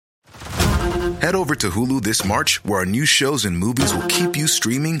Head over to Hulu this March, where our new shows and movies will keep you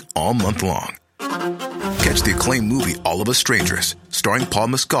streaming all month long. Catch the acclaimed movie All of Us Strangers, starring Paul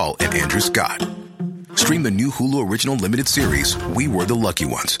Mescal and Andrew Scott. Stream the new Hulu original limited series We Were the Lucky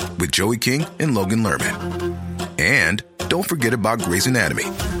Ones with Joey King and Logan Lerman. And don't forget about Grey's Anatomy.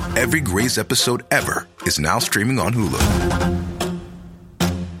 Every Grey's episode ever is now streaming on Hulu.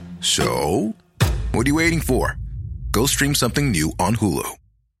 So, what are you waiting for? Go stream something new on Hulu.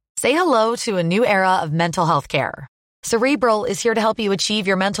 Say hello to a new era of mental health care. Cerebral is here to help you achieve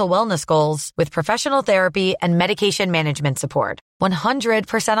your mental wellness goals with professional therapy and medication management support.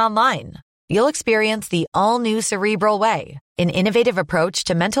 100% online. You'll experience the all-new Cerebral Way, an innovative approach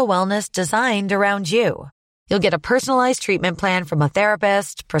to mental wellness designed around you. You'll get a personalized treatment plan from a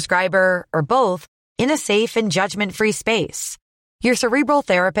therapist, prescriber, or both in a safe and judgment-free space. Your Cerebral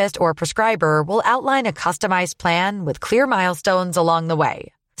therapist or prescriber will outline a customized plan with clear milestones along the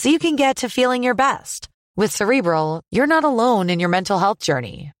way, so you can get to feeling your best. With Cerebral, you're not alone in your mental health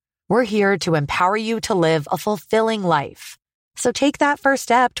journey. We're here to empower you to live a fulfilling life. So take that first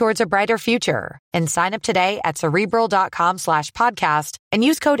step towards a brighter future and sign up today at Cerebral.com/podcast and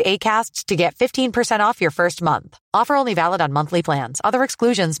use code ACAST to get 15% off your first month. Offer only valid on monthly plans. Other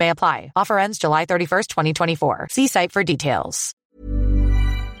exclusions may apply. Offer ends July 31st, 2024. See site for details.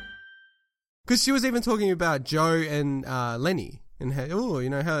 Because she was even talking about Joe and Lenny. And have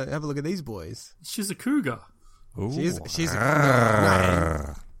a look at these boys. She's a cougar. She's a cougar.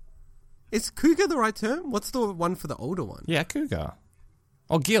 No. Is cougar the right term? What's the one for the older one? Yeah, cougar.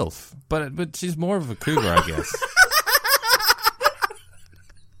 Or gilf. But she's more of a cougar, I guess.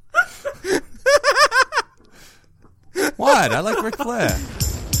 What? I like Ric Flair.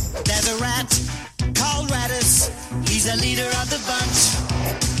 There's a rat called Radis. He's the leader of the bunch.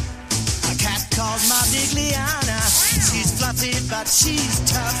 A cat called Modigliana. She's fluffy, but she's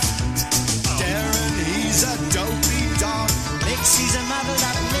tough. Darren, he's a dopey dog. Mixie's a muddled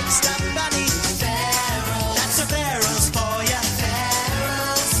up, mixed up bunny. Pharaoh. That's the Pharaohs for ya.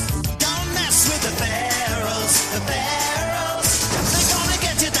 Pharaohs. Don't mess with the Pharaohs. The Pharaohs. They're gonna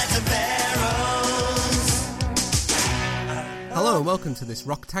get you, that's the Pharaohs. Hello and welcome to this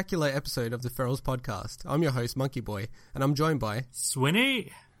rocktacular episode of the Ferals Podcast. I'm your host, Monkey Boy, and I'm joined by...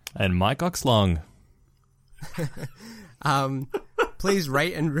 Swinny. And Mike Oxlong. Please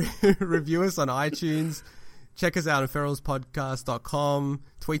rate and review us on iTunes. Check us out on feralspodcast.com.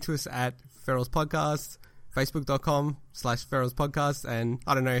 Tweet to us at feralspodcast. Facebook.com/feralspodcast. And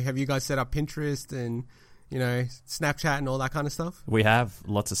I don't know, have you guys set up Pinterest and, Snapchat and all that kind of stuff? We have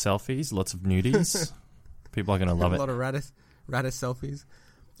lots of selfies, lots of nudies. People are going to love it. A lot of Radis selfies.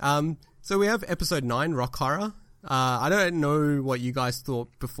 So we have episode 9, Rock Horror. I don't know what you guys thought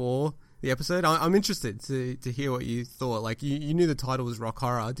before the episode. I'm interested to hear what you thought. Like, you knew the title was Rock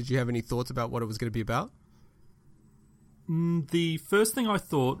Horror. Did you have any thoughts about what it was going to be about? The first thing I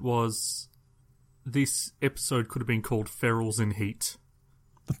thought was this episode could have been called Ferals in Heat.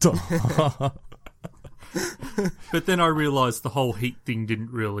 But then I realised the whole heat thing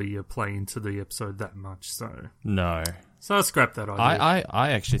didn't really play into the episode that much, so... No. So I scrapped that idea.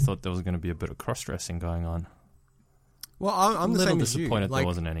 I actually thought there was going to be a bit of cross-dressing going on. Well, I'm the same as you. Disappointed there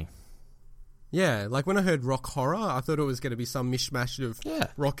wasn't any. Yeah, like when I heard Rock Horror, I thought it was going to be some mishmash of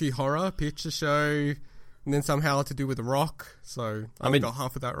Rocky Horror, picture show, and then somehow to do with the rock. So I got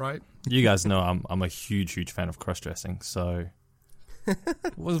half of that right. You guys know I'm a huge fan of cross-dressing, so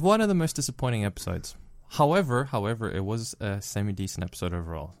it was one of the most disappointing episodes. However, it was a semi-decent episode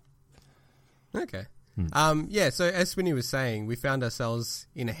overall. Okay. So as Swinny was saying, we found ourselves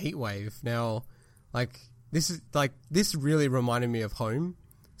in a heat wave. Now, this really reminded me of home.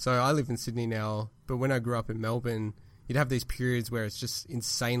 So I live in Sydney now, but when I grew up in Melbourne, you'd have these periods where it's just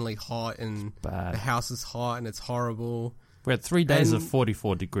insanely hot and the house is hot and it's horrible. We had 3 days of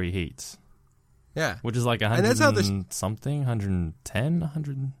 44-degree heats. Yeah. Which is like 100 something, 110,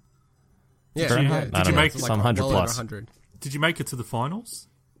 100... Yeah. Did you make some 100 plus? 100. Did you make it to the finals?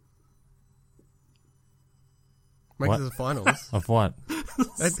 Make it to the finals? Of what?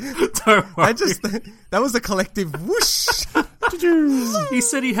 That was a collective whoosh. He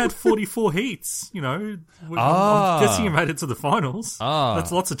said he had 44 heats. I'm guessing he made it to to the finals.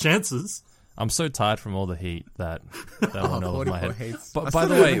 That's lots of chances. I'm so tired from all the heat that went over my head. Heats. But by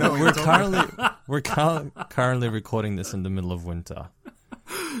the way, we're currently recording this in the middle of winter.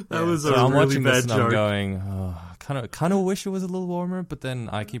 That was so a I'm really watching bad this and joke. I'm going, kind of wish it was a little warmer, but then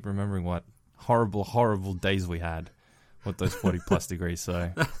I keep remembering what horrible days we had with those 40 plus degrees.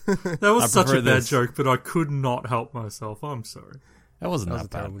 So that was such a bad joke, but I could not help myself. I'm sorry. That wasn't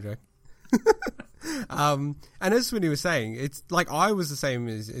that that was bad. A terrible joke. And as when he was saying, it's like I was the same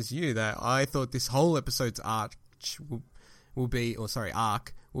as you, that I thought this whole episode's arc will be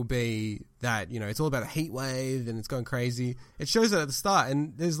that, you know, it's all about a heat wave and it's going crazy. It shows it at the start,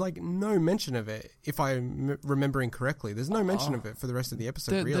 and there's like no mention of it, if I'm remembering correctly. There's no mention of it for the rest of the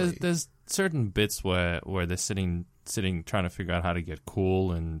episode, really. There's certain bits where they're sitting trying to figure out how to get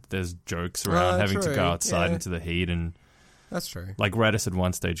cool, and there's jokes around having to go outside into the heat, and that's true. Like Raditz at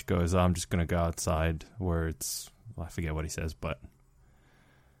one stage goes, I'm just going to go outside, where I forget what he says, but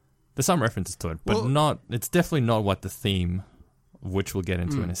there's some references to it, but it's definitely not what the theme, which we'll get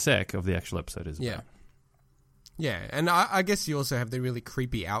into in a sec, of the actual episode is about. Yeah, and I guess you also have the really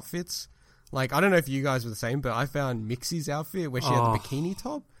creepy outfits. Like, I don't know if you guys were the same, but I found Mixie's outfit where she had the bikini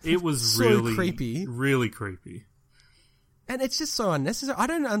top. It was so really creepy. Really creepy. And it's just so unnecessary. I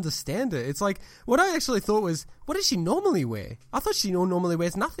don't understand it. It's like, what I actually thought was, what does she normally wear? I thought she normally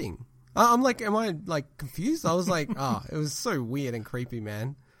wears nothing. I'm like, am I like confused? I was like, it was so weird and creepy,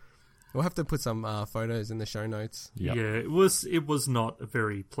 man. We'll have to put some photos in the show notes. Yep. Yeah, it was not a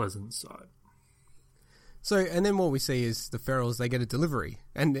very pleasant sight. So, and then what we see is the Ferals, they get a delivery.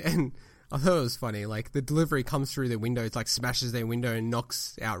 And I thought it was funny. Like, the delivery comes through their window, it's like smashes their window and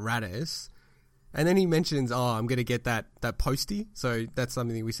knocks out Raditz. And then he mentions, I'm going to get that postie. So that's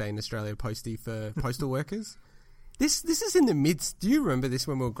something we say in Australia, postie for postal workers. This is in the midst, do you remember this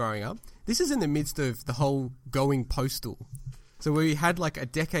when we were growing up? This is in the midst of the whole going postal. So we had like a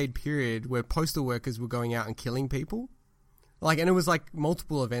decade period where postal workers were going out and killing people. Like, and it was like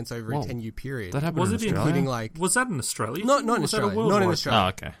multiple events over a 10-year period. That happened in Australia? Including like... Was that in Australia? Not in Australia. Not in Australia. Oh,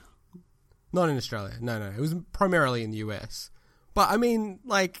 okay. Not in Australia. No. It was primarily in the US. But I mean,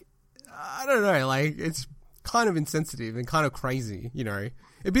 like... I don't know, like, it's kind of insensitive and kind of crazy, you know?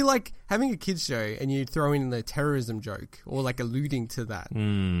 It'd be like having a kids show and you throw in the terrorism joke or, like, alluding to that.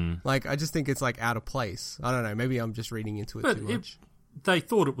 Like, I just think it's, like, out of place. I don't know, maybe I'm just reading into it too much. They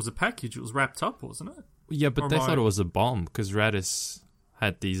thought it was a package. It was wrapped up, wasn't it? Yeah, but they thought it was a bomb because Raditz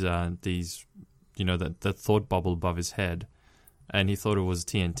had these, you know, the thought bubble above his head, and he thought it was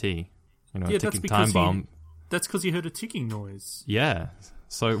TNT, you know, a ticking time bomb. That's because he heard a ticking noise. Yeah.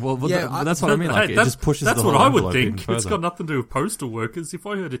 So, that's what I mean. Like, it just pushes the whole That's what I would envelope think. It's got nothing to do with postal workers. If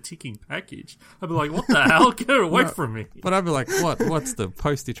I heard a ticking package, I'd be like, what the hell? Get away from me. But I'd be like, what's the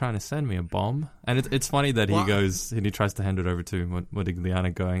postie trying to send me? A bomb? And it's funny that he goes and he tries to hand it over to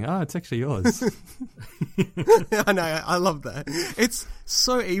Modigliana going, it's actually yours. I know, I love that. It's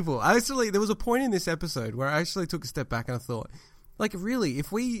so evil. There was a point in this episode where I actually took a step back and I thought, like, really, if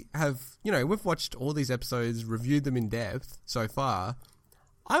we have, you know, we've watched all these episodes, reviewed them in depth so far,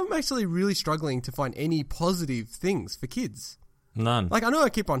 I'm actually really struggling to find any positive things for kids. None. Like, I know I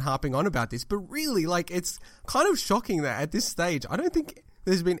keep on harping on about this, but really, like, it's kind of shocking that at this stage, I don't think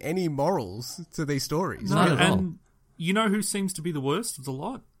there's been any morals to these stories. None at all. And you know who seems to be the worst of the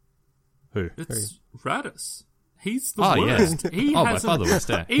lot? Who? It's Raditz. He's the worst. Yeah. He by far the worst,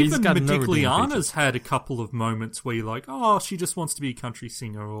 yeah. Even got no redeeming Modigliana's had a couple of moments where you're like, she just wants to be a country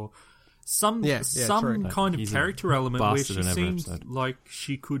singer, or some kind of character element where she seems like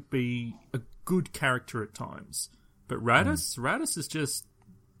she could be a good character at times. But Raditz is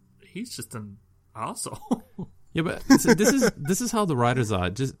he's just an arsehole. Yeah, but this is how the writers are.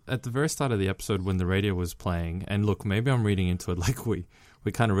 Just at the very start of the episode when the radio was playing, and look, maybe I'm reading into it like we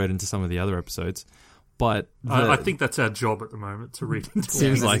kind of read into some of the other episodes. But I think that's our job at the moment, to read into it.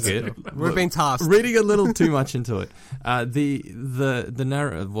 Seems like it. We've been tasked. Reading a little too much into it. The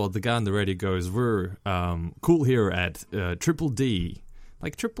narrative, the guy on the radio goes, we're cool here at Triple D.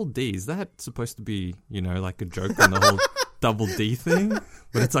 Like, Triple D, is that supposed to be, you know, like a joke on the whole double D thing?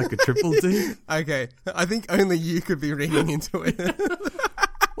 But it's like a Triple D? Okay, I think only you could be reading into it.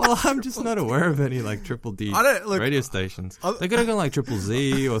 Well, I'm just not aware of any like Triple D radio stations. They're gonna go like Triple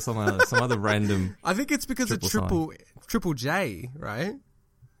Z or some other random. I think it's because of Triple J, right?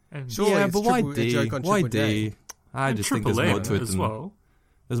 And surely but why D? Why D? I just think there's more to it than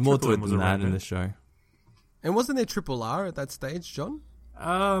there's more to it than that in this show. And wasn't there Triple R at that stage, John?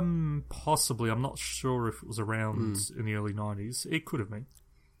 Possibly. I'm not sure if it was around in the early 90s. It could have been.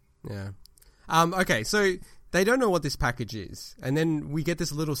 Yeah. Okay, so they don't know what this package is, and then we get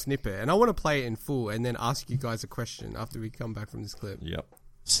this little snippet, and I want to play it in full and then ask you guys a question after we come back from this clip. Yep.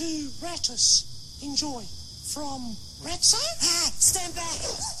 To Rattus, enjoy. From Ratso? Stand back!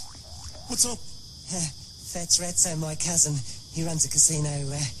 What's up? That's Ratso, my cousin. He runs a casino.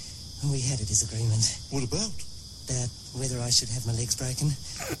 We had a disagreement. What about? About whether I should have my legs broken.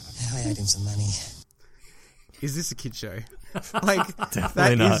 I owed him some money. Is this a kid show? Like, Definitely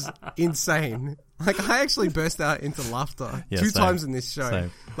that not. is insane. Like, I actually burst out into laughter Yeah, two same. times in this show,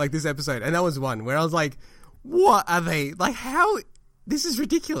 Same. like this episode. And that was one where I was like, what are they? Like, how? This is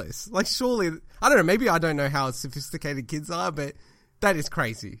ridiculous. Like, surely, I don't know, maybe I don't know how sophisticated kids are, but that is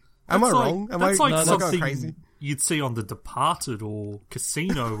crazy. Am I wrong? Am that's I like going something crazy? you'd see on The Departed or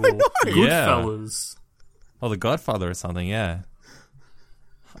Casino or Goodfellas. Or The Godfather or something, yeah.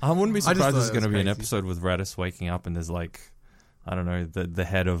 I wouldn't be surprised there's going to be an episode with Raditz waking up and there's like, I don't know, the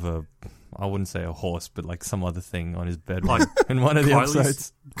head of a, I wouldn't say a horse, but like some other thing on his bed Like in one of the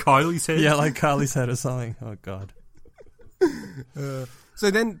episodes. Kylie's head? Yeah, like Kylie's head or something. Oh, God.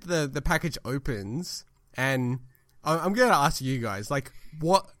 So then the package opens, and I'm going to ask you guys, like,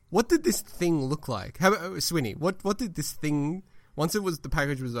 what did this thing look like? Swinny, what did this thing, once the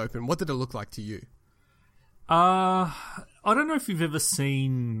package was open, what did it look like to you? I don't know if you've ever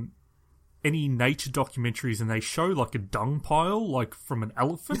seen any nature documentaries and they show like a dung pile, like from an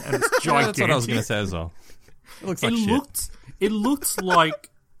elephant, and it's gigantic. Yeah, that's what I was going to say as well. It looks like shit. It looks like...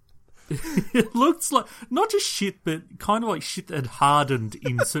 It looks like not just shit, but kind of like shit that had hardened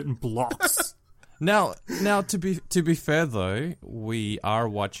in certain blocks. Now, to be fair though, we are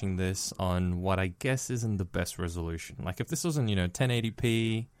watching this on what I guess isn't the best resolution. Like if this was in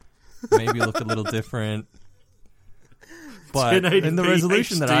 1080p, maybe look a little different. But in the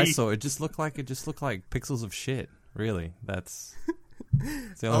resolution HD. That I saw, it just looked like pixels of shit. Really, that's the only way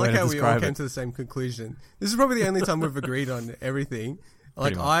to describe it. I like how we all came to the same conclusion. This is probably the only time we've agreed on everything.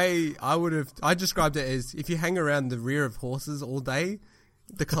 Like I described it as if you hang around the rear of horses all day,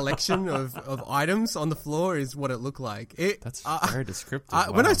 the collection of items on the floor is what it looked like. That's very descriptive.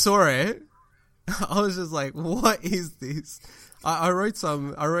 Wow. When I saw it, I was just like, what is this? I wrote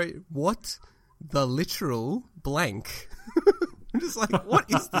what? The literal blank. I'm just like, what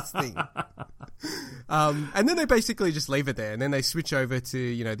is this thing? And then they basically just leave it there, and then they switch over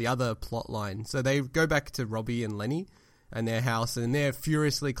to, the other plot line. So they go back to Robbie and Lenny and their house, and they're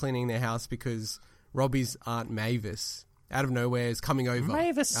furiously cleaning their house because Robbie's Aunt Mavis, out of nowhere, is coming over.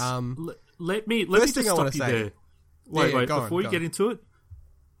 Mavis. Let me just stop you there. Wait, before you get into it,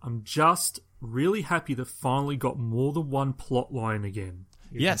 I'm just really happy that finally got more than one plot line again.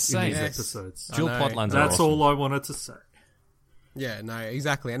 Yes, in these episodes. Dual plot lines. That's all I wanted to say. Yeah, no,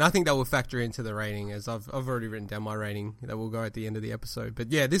 exactly. And I think that will factor into the rating, as I've already written down my rating that will go at the end of the episode.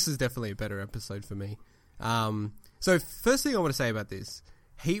 But yeah, this is definitely a better episode for me. So first thing I want to say about this,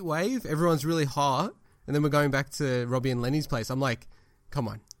 heat wave, everyone's really hot, and then we're going back to Robbie and Lenny's place. I'm like, come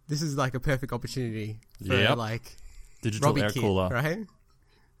on, this is like a perfect opportunity for like digital Robbie air cooler, right?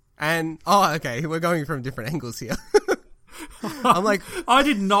 And okay, we're going from different angles here. I'm like,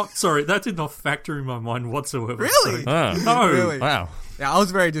 that did not factor in my mind whatsoever. Really? No. Really? Wow. Yeah, I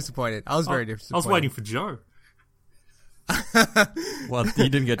was very disappointed. I was waiting for Joe. Well, you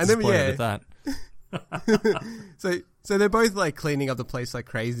didn't get disappointed at that. So they're both like cleaning up the place like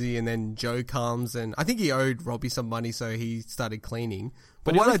crazy, and then Joe comes, and I think he owed Robbie some money, so he started cleaning.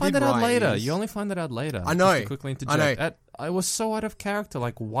 But you only find that out later. You only find that out later. I know. Just to quickly interject. I was so out of character.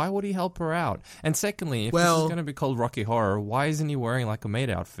 Like, why would he help her out? And secondly, if this is going to be called Rocky Horror, why isn't he wearing like a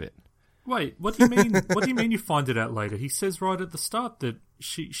maid outfit? Wait, what do you mean? What do you mean you find it out later? He says right at the start that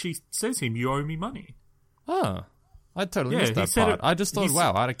she says to him, "You owe me money." Oh, I totally missed that part. I just thought,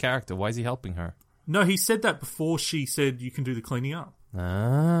 wow, out of character. Why is he helping her? No, he said that before she said you can do the cleaning up.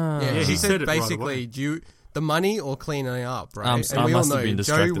 Ah. Yeah, he said it basically, right do you the money or cleaning up, right? I must have been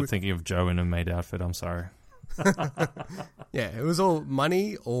distracted thinking of Joe in a maid outfit. I'm sorry. Yeah, it was all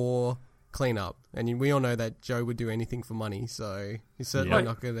money or clean up. And we all know that Joe would do anything for money, so he's certainly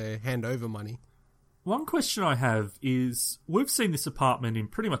not going to hand over money. One question I have is, we've seen this apartment in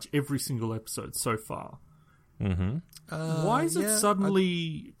pretty much every single episode so far. Mm-hmm. Why is it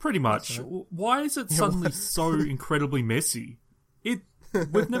suddenly, why is it suddenly so incredibly messy?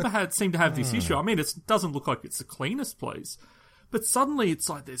 We've never seemed to have this issue. I mean, it doesn't look like it's the cleanest place, but suddenly it's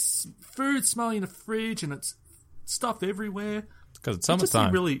like there's food smelling in the fridge and it's stuff everywhere. Because it's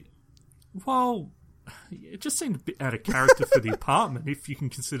summertime. It just seemed a bit out of character for the apartment, if you can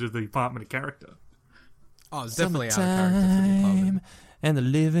consider the apartment a character. Oh, it's definitely out of character for the apartment. And the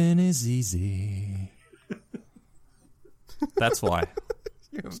living is easy. That's why.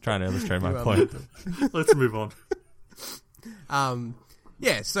 I was trying to illustrate my point. Let's move on.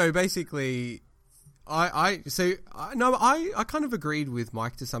 Yeah, so basically, I kind of agreed with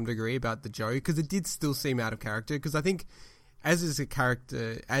Mike to some degree about the Joe, because it did still seem out of character, because I think as his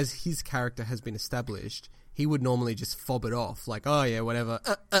character has been established, he would normally just fob it off, like, oh yeah, whatever,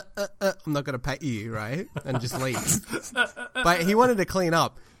 I'm not going to pay you, right? And just leave. But he wanted to clean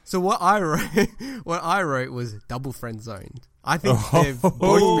up. So what I wrote was double friend zoned. I think they've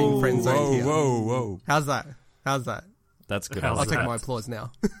both been friend zoned here. Whoa. How's that? That's good. I'll take my applause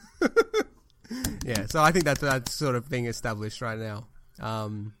now. Yeah, so I think that's sort of being established right now.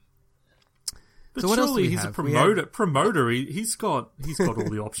 But so what surely else he's a promoter. He's got all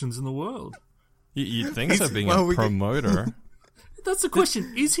the options in the world. You'd think so, being a promoter. That's the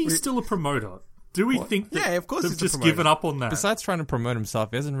question. Is he still a promoter? Do we think that yeah, of course they've just given up on that? Besides trying to promote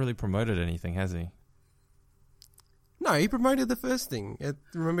himself, he hasn't really promoted anything, has he? No, he promoted the first thing.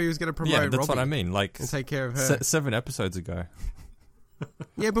 Remember, he was going to promote that's Robbie what I mean. Like, and take care of her. 7 episodes ago.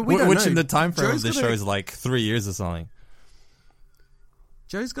 Yeah, but we don't know. Which in the time frame of the show is like 3 years or something.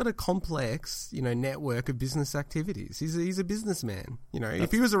 Joe's got a complex, network of business activities. He's a businessman.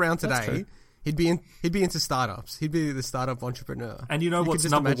 If he was around today, he'd be into startups. He'd be the startup entrepreneur. And you know what's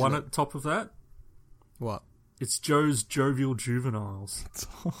number one at the top of that? What? It's Joe's Jovial Juveniles.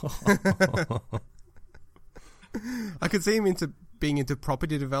 I could see him being into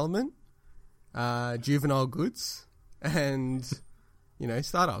property development, juvenile goods, and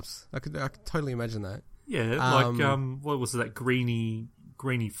startups. I could totally imagine that. Yeah, what was that greeny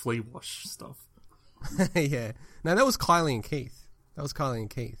flea wash stuff? Yeah, no, that was Kylie and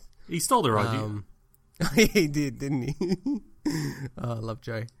Keith. He stole their idea. He did, didn't he? Oh, I love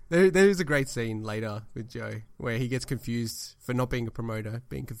Joe. There is a great scene later with Joe where he gets confused for not being a promoter,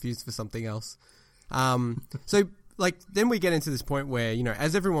 being confused for something else. So then we get into this point where,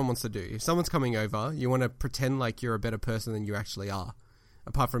 as everyone wants to do, if someone's coming over, you want to pretend like you're a better person than you actually are.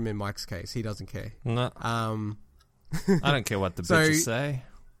 Apart from in Mike's case, he doesn't care. No. I don't care what the bitches say.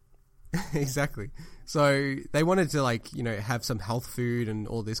 Exactly. So they wanted to have some health food and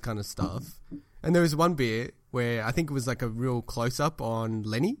all this kind of stuff. And there was one bit where I think it was like a real close up on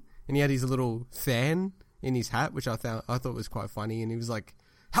Lenny, and he had his little fan in his hat, which I thought was quite funny. And he was like,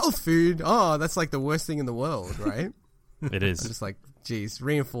 "Health food? Oh, that's like the worst thing in the world, right?" It is. I'm just like, geez,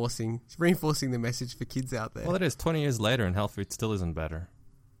 reinforcing the message for kids out there. Well, it is 20 years later, and health food still isn't better.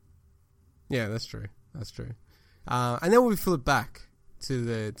 Yeah, that's true. And then we flip back to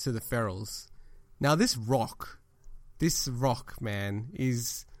the Ferrells. Now this rock, man,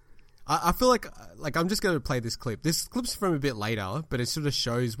 is. I feel like I'm just going to play this clip. This clip's from a bit later, but it sort of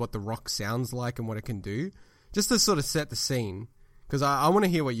shows what the rock sounds like and what it can do, just to sort of set the scene. Because I want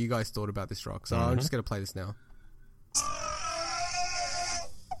to hear what you guys thought about this rock, so I'm just going to play this now.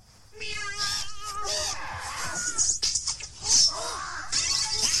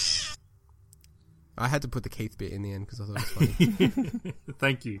 I had to put the Keith bit in the end because I thought it was funny.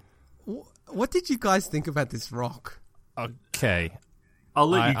 Thank you. What did you guys think about this rock? Okay. I'll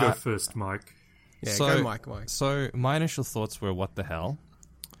let you go first, Mike. Yeah, go Mike. So my initial thoughts were, what the hell?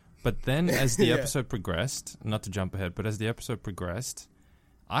 But then as the episode progressed, not to jump ahead, but as the episode progressed,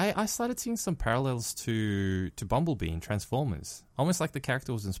 I started seeing some parallels to Bumblebee in Transformers. Almost like the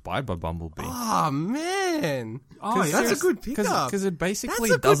character was inspired by Bumblebee. Oh, man. Oh, that's a good pickup. Because it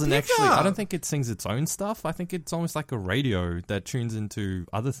basically doesn't actually... I don't think it sings its own stuff. I think it's almost like a radio that tunes into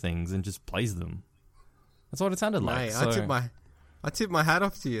other things and just plays them. That's what it sounded like. I tip my hat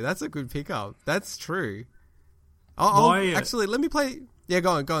off to you. That's a good pickup. That's true. Actually, let me play... Yeah, go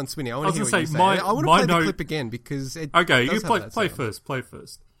on, Swinny. I want to hear what you say. I want to play the clip again because it okay, you play first. Play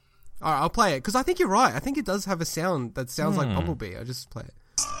first. All right, I'll play it because I think you're right. I think it does have a sound that sounds like Bumblebee. I'll just play it.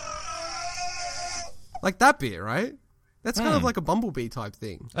 Like that bit, right? That's kind of like a Bumblebee type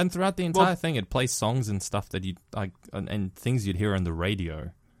thing. And throughout the entire thing, it plays songs and stuff that you like, and things you'd hear on the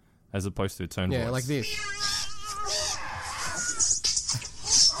radio, as opposed to its own voice. Yeah, like this.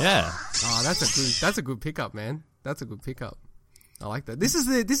 Yeah. Oh, that's a good pickup, man. That's a good pickup. I like that. This is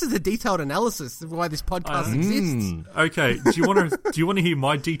the detailed analysis of why this podcast exists. Okay, do you want to hear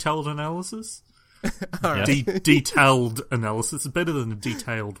my detailed analysis? All right. Detailed analysis. It's better than a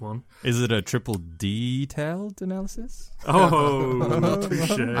detailed one. Is it a triple detailed analysis? Oh,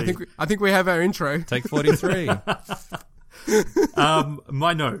 touche. I think we have our intro. Take 43.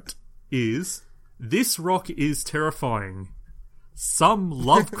 My note is, this rock is terrifying. Some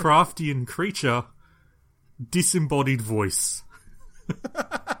Lovecraftian creature, disembodied voice.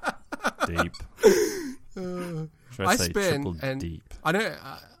 Deep. I spent, and deep.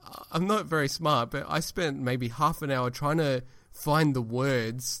 I'm not very smart, but I spent maybe half an hour trying to find the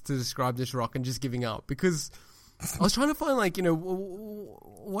words to describe this rock and just giving up because I was trying to find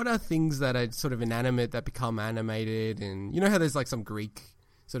what are things that are sort of inanimate that become animated, and how there's like some Greek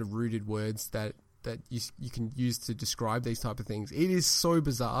sort of rooted words that you can use to describe these type of things. It is so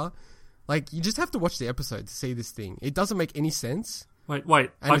bizarre. Like, you just have to watch the episode to see this thing. It doesn't make any sense. Wait.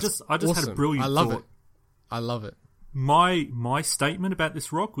 I just awesome. Had a brilliant thought. I love it. my statement about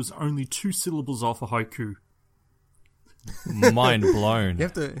this rock was only 2 syllables off a haiku. Mind blown. You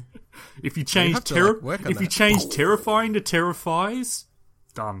have to. If you change terrifying to terrifies,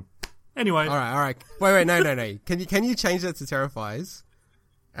 done. Anyway. All right. Wait, no. Can you change that to terrifies?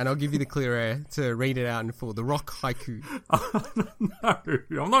 And I'll give you the clear air to read it out in full. The rock haiku. No,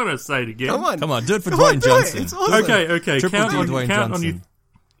 I'm not going to say it again. Come on, do it for Dwayne Johnson. It's awesome. Okay. Dwayne Johnson.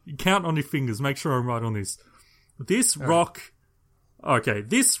 Count on your fingers. Make sure I'm right on this. This rock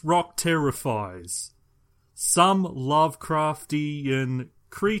terrifies. Some Lovecraftian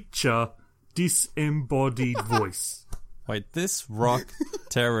creature, disembodied voice. Wait, this rock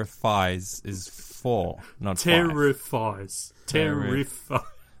terrifies is 4, not 5. Terrifies.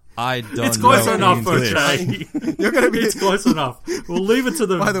 I don't know. It's close enough, okay? You're going to be... It's close enough. We'll leave it to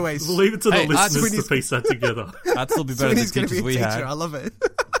the. By the way, we'll leave it to the listeners to piece that together. That'd still be better than the teachers we had. I love it.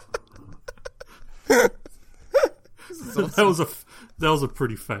 Awesome. That was a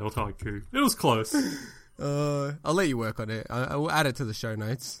pretty failed haiku. It was close. I'll let you work on it. I will add it to the show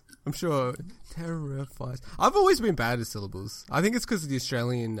notes. I'm sure. Terrifies. I've always been bad at syllables. I think it's because of the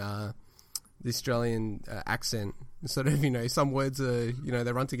Australian accent. Sort of, some words are,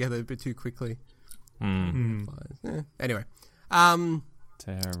 they run together a bit too quickly. Yeah. Anyway.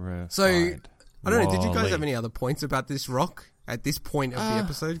 Terrified. So, I don't know, did you guys have any other points about this rock at this point of the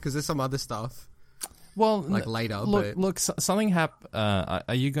episode? Because there's some other stuff. Well, later. Look, something happened.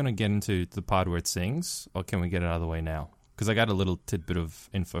 Are you going to get into the part where it sings, or can we get it out of the way now? Because I got a little tidbit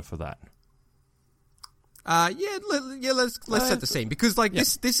of info for that. Let's set the scene, because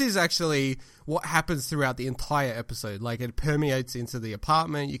this is actually what happens throughout the entire episode. Like, it permeates into the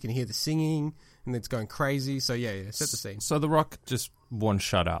apartment. You can hear the singing, and it's going crazy. So set the scene. So the rock just won't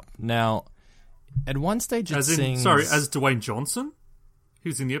shut up. Now, at one stage it sings. As Dwayne Johnson,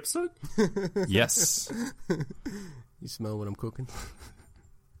 who's in the episode. Yes. You smell what I'm cooking.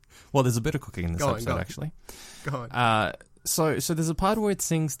 Well, there's a bit of cooking in this episode, actually. Go on. So there's a part where it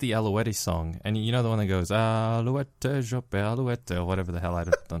sings the Alouette song, and you know the one that goes Alouette, je peux Alouette, or whatever the hell. I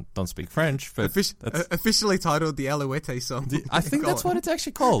don't speak French, but officially titled the Alouette song. I think that's what it's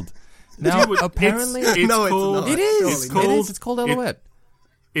actually called. Now, apparently, it's not. It is. It's called Alouette.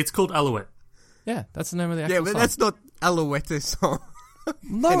 It's called Alouette. Yeah, that's the name of the actual song. Yeah, but that's not Alouette song.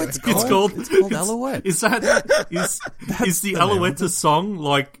 No, anyway, it's called Alouette. Is the Alouette song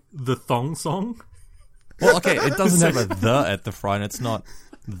like the thong song? Well, okay, it doesn't have a "the" at the front. It's not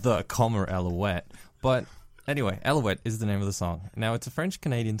the comma Alouette. But anyway, Alouette is the name of the song. Now, it's a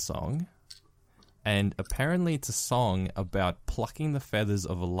French-Canadian song, and apparently it's a song about plucking the feathers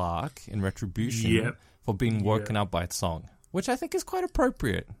of a lark in retribution for being woken up by its song, which I think is quite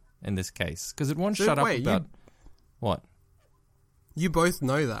appropriate in this case, because it won't shut up about... What? You both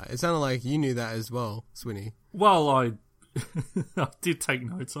know that. It sounded like you knew that as well, Swinny. Well, I did take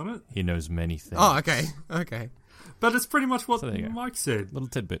notes on it. He knows many things. Oh, okay. But it's pretty much what Mike said. Little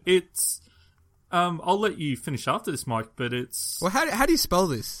tidbit. It's... I'll let you finish after this, Mike, but it's... Well, how do you spell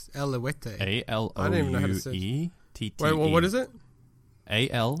this? Alouette. A-L-O-U-E-T-T-E. Wait, what is it?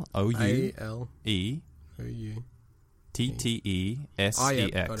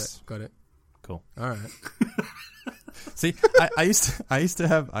 A-L-O-U-T-T-E-S-E-X. Got it. Cool. All right. See, I used to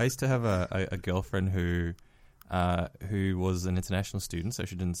have a girlfriend who was an international student, so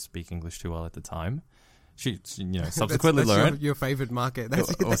she didn't speak English too well at the time. She subsequently learned. Your favorite market.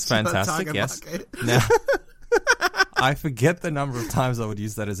 That's fantastic. Yes. Market. Now, I forget the number of times I would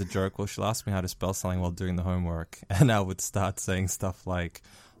use that as a joke. Well, she'll ask me how to spell something while doing the homework, and I would start saying stuff like,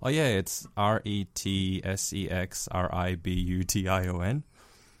 "Oh yeah, it's RETSEXRIBUTION,"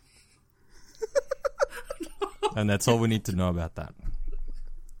 and that's all we need to know about that.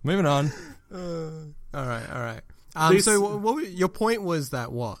 Moving on. All right. So your point was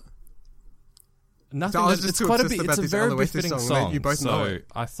that what? Nothing. So it's quite a bit. It's a very befitting song. You both know it.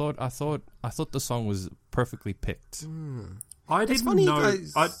 I thought the song was perfectly picked. I didn't know.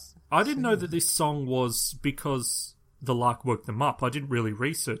 I didn't know that this song was because the lark woke them up. I didn't really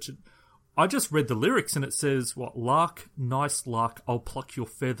research it. I just read the lyrics, and it says, "What lark, nice lark, I'll pluck your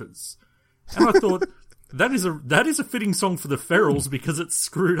feathers," and I thought. That is a fitting song for the Ferals because it's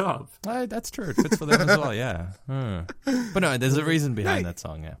screwed up. That's true. It fits for them as well, yeah. But no, there's a reason behind that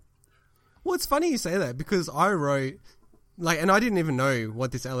song, yeah. Well, it's funny you say that because I wrote, and I didn't even know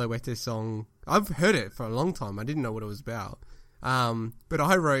what this Alouette song... I've heard it for a long time. I didn't know what it was about. But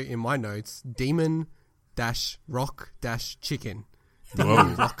I wrote in my notes, demon-rock-chicken.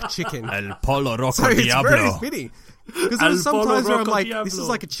 Demon rock chicken. El Polo Roco so Diablo. It's very fitting. Because there's sometimes where I'm like, this is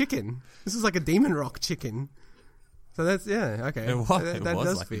like a chicken. This is like a demon rock chicken. So that's, okay. It was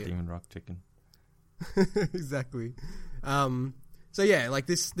like a demon rock chicken. Exactly. So yeah, like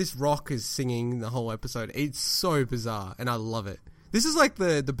this rock is singing the whole episode. It's so bizarre, and I love it. This is like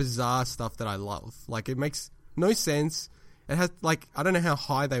the bizarre stuff that I love. Like, it makes no sense. It has, like, I don't know how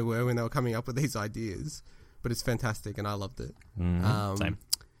high they were when they were coming up with these ideas, but it's fantastic, and I loved it. Same.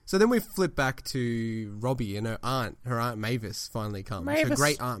 So then we flip back to Robbie and her aunt. Her Aunt Mavis finally comes. Her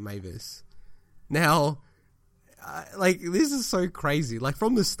great Aunt Mavis. Now, like, this is so crazy. Like,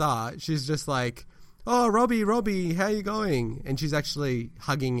 from the start, she's just like, "Oh, Robbie, how you going?" And she's actually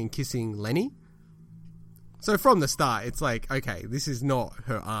hugging and kissing Lenny. So from the start, it's like, okay, this is not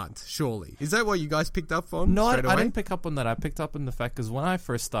her aunt, surely. Is that what you guys picked up on? No, I didn't pick up on that. I picked up on the fact, because when I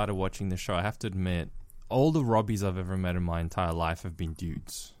first started watching the show, I have to admit, all the Robbies I've ever met in my entire life have been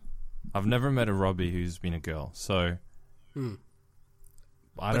dudes. I've never met a Robbie who's been a girl. So,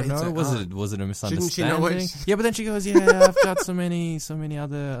 I don't know. Was it a misunderstanding? Yeah, but then she goes, "Yeah, I've got so many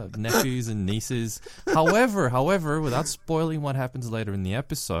other nephews and nieces." However, without spoiling what happens later in the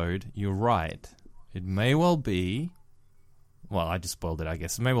episode, you're right. It may well be... Well, I just spoiled it, I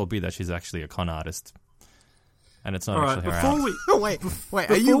guess. It may well be that she's actually a con artist. And it's not actually her aunt. Wait,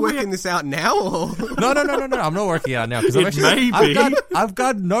 are you working this out now? Or? No. I'm not working out now. I've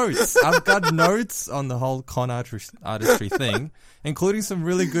got notes. I've got notes on the whole con artistry thing, including some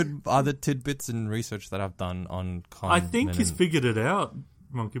really good other tidbits and research that I've done on con. I think he's figured it out,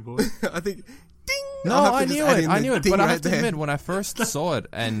 Monkey Boy. I think... Ding! No, I knew it, but I have to admit, when I first saw it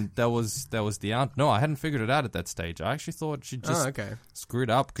and there was the aunt, no, I hadn't figured it out at that stage. I actually thought she just screwed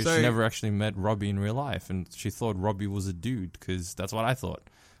up because she never actually met Robbie in real life, and she thought Robbie was a dude, because that's what I thought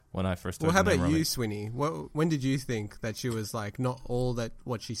when I first started. Well, how about you, Swinny? When did you think that she was like not all that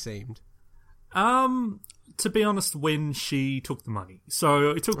what she seemed? To be honest, when she took the money.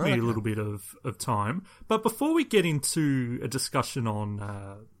 So it took me a little bit of time. But before we get into a discussion on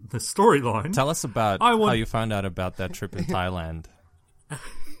the storyline... Tell us about how you found out about that trip in Thailand.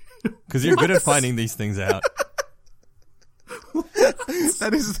 Because you're good at finding these things out.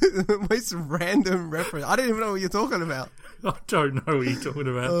 That is the most random reference. I don't even know what you're talking about. I don't know what you're talking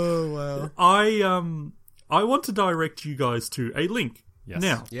about. Oh, wow. I want to direct you guys to a link. Yes.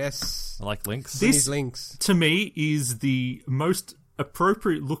 Now, yes, I like links. This links to me is the most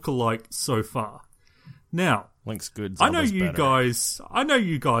appropriate lookalike so far. Now, links good. I know you guys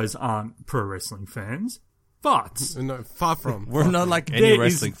aren't pro wrestling fans, but no, far from. We're not like any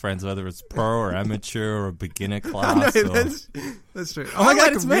wrestling friends, whether it's pro or amateur or beginner class. No, that's true. Oh my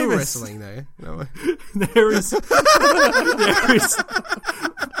god, it's real wrestling though. No. There is.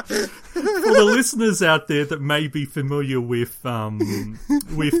 For the listeners out there that may be familiar with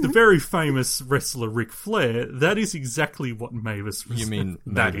the very famous wrestler Ric Flair, that is exactly what Mavis resembles. You mean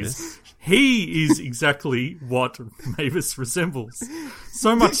that Mavis? Is. He is exactly what Mavis resembles.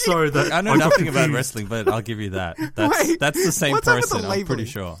 So much so that I know nothing about wrestling, but I'll give you that. That's the same person, I'm pretty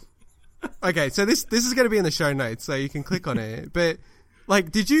sure. Okay, so this is going to be in the show notes, so you can click on it. But,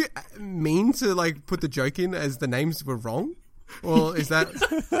 like, did you mean to, like, put the joke in as the names were wrong? Or is that...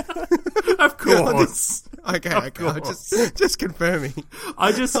 Of course. Okay. Just confirming.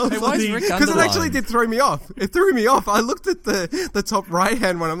 Because it actually did throw me off. It threw me off. I looked at the top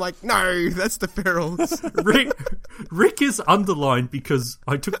right-hand one. I'm like, no, that's the Ferals. Rick is underlined because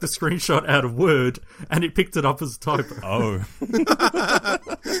I took the screenshot out of Word and it picked it up as a typo. Oh.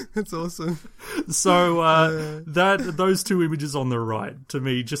 That's awesome. So those two images on the right, to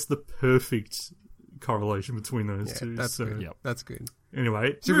me, just the perfect correlation between those two. That's good. Yep. That's good.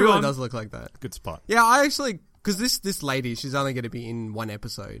 Anyway, she really does look like that. Good spot. Yeah, I actually, because this lady, she's only going to be in one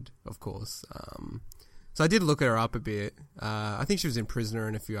episode, of course. So I did look her up a bit. I think she was in Prisoner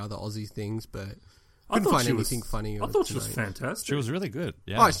and a few other Aussie things, but couldn't find anything funny. I thought she was fantastic. She was really good.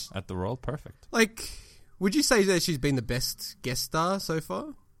 Yeah, at the role, perfect. Like, would you say that she's been the best guest star so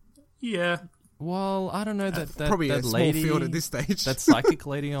far? Yeah. Well, I don't know that probably that a lady, small field at this stage. That psychic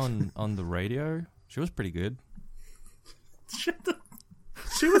lady on the radio. She was pretty good.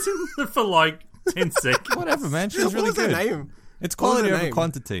 She was in there for like 10 seconds. Whatever, man. She was really good. What was her name? It's quality over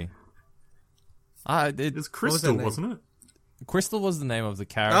quantity. It was Crystal, wasn't it? Crystal was the name of the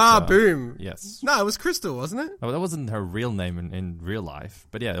character. Ah, boom. Yes. No, it was Crystal, wasn't it? No, that wasn't her real name in real life.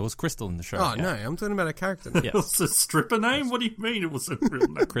 But yeah, it was Crystal in the show. Oh, no, I'm talking about a character. Yes. It was a stripper name? What do you mean it was a real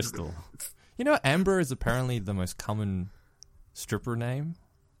name? Crystal. You know, Amber is apparently the most common stripper name.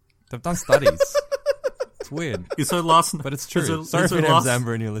 They've done studies. It's weird. Is her last name... But it's true. Sorry if your name's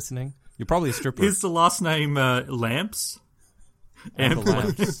Amber and you're listening. You're probably a stripper. Is the last name Lamps? Amber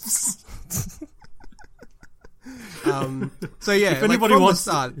Lamps. So yeah, if anybody wants to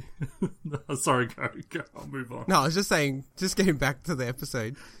start... Sorry, go. I'll move on. No, I was just saying, just getting back to the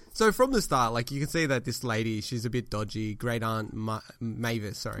episode. So from the start, like, you can see that this lady, she's a bit dodgy. Great Aunt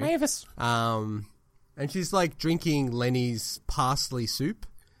Mavis, sorry. Mavis. And she's, like, drinking Lenny's parsley soup.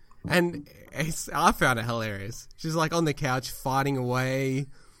 And I found it hilarious. She's, like, on the couch fighting away.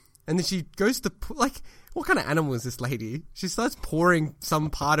 And then she goes to, like, what kind of animal is this lady? She starts pouring some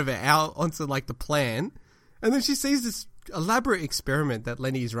part of it out onto, like, the plant. And then she sees this elaborate experiment that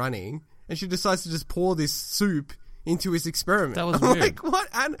Lenny's running. And she decides to just pour this soup into his experiment. That was weird. Like, what?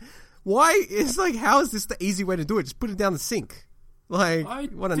 And why? It's like, how is this the easy way to do it? Just put it down the sink. Like,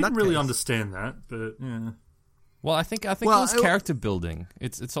 what a nutcase. I didn't really understand that, but yeah. Well, I think it was character building.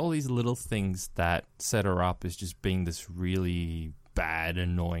 It's all these little things that set her up as just being this really bad,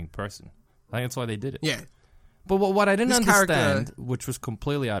 annoying person. I think that's why they did it. Yeah. But what I didn't understand, which was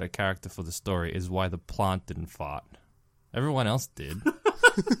completely out of character for the story, is why the plant didn't fart. Everyone else did.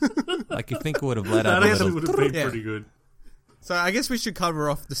 Like, you think it would have let out a little... That would have been pretty good. So I guess we should cover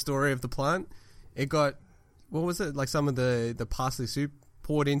off the story of the plant. It got... What was it? Like, some of the parsley soup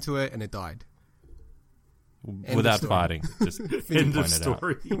poured into it and it died. Without farting. Just end of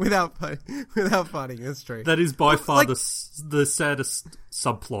story. Without farting, that's true. That is by far the saddest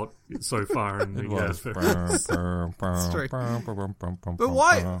subplot so far. In That's true. But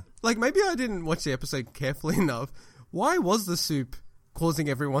why? Like, maybe I didn't watch the episode carefully enough. Why was the soup causing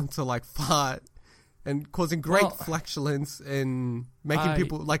everyone to, like, fart and causing great flatulence and making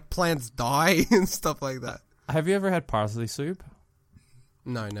people, like, plants die and stuff like that? Have you ever had parsley soup?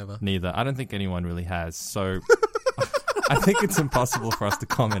 No, never. Neither. I don't think anyone really has. So I think it's impossible for us to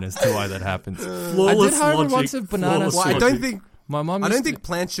comment as to why that happens. I did, however, once a banana soup. Well, I don't think my mom. I don't think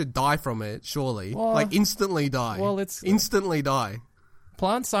plants should die from it. Surely, like, instantly die. Well, it's instantly die.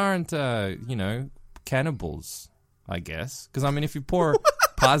 Plants aren't, cannibals, I guess. Because I mean, if you pour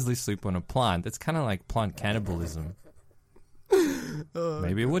parsley soup on a plant, it's kind of like plant cannibalism.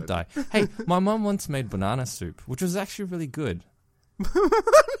 Maybe it would die. Hey, my mom once made banana soup, which was actually really good.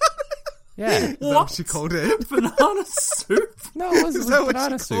 Yeah. Is that what she called it? Banana soup? No, it wasn't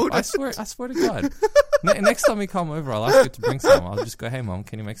banana soup. I swear to God. Next time we come over, I'll ask you to bring some. I'll just go, hey, Mom,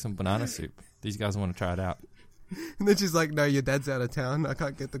 can you make some banana soup? These guys want to try it out. And then she's like, no, your dad's out of town. I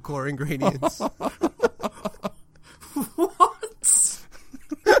can't get the core ingredients. What?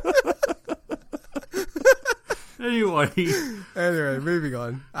 Anyway, moving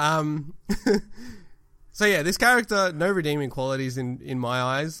on. So yeah, this character, no redeeming qualities in my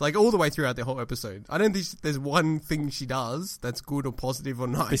eyes, like, all the way throughout the whole episode. I don't think there's one thing she does that's good or positive or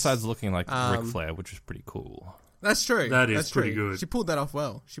nice. Besides looking like Ric Flair, which is pretty cool. That's true. That's pretty good. She pulled that off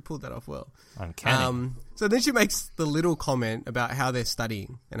well. Uncanny. So then she makes the little comment about how they're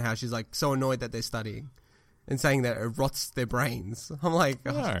studying and how she's, like, so annoyed that they're studying and saying that it rots their brains. I'm like,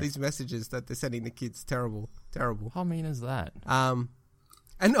 these messages that they're sending the kids, terrible. How mean is that?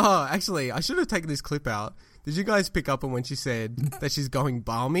 And actually, I should have taken this clip out. Did you guys pick up on when she said that she's going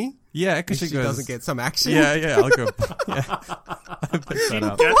balmy? Yeah, because she doesn't get some action. Yeah, I'll go. Yeah. I picked that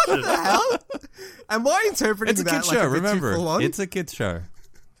up. What the hell? Am I interpreting that? It's a kid's show. Remember, it's a kid's show.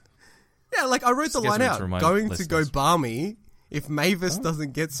 Yeah, like, I wrote the line out. Going to go balmy if Mavis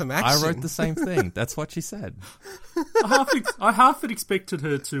doesn't get some action. I wrote the same thing. That's what she said. I half expected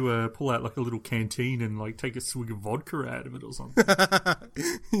her to pull out, like, a little canteen and, like, take a swig of vodka out of it or something.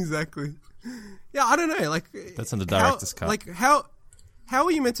 Exactly. Yeah, I don't know. Like, that's in the director's cut. Like, how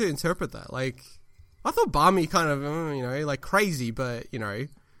are you meant to interpret that? Like, I thought balmy kind of, like, crazy, but,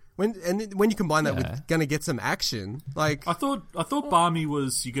 when you combine that with gonna get some action, like, I thought balmy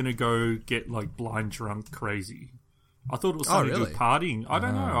was you're gonna go get, like, blind drunk crazy. I thought it was something to do with partying. I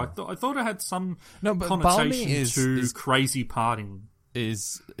don't know. I thought it had some connotation to crazy partying.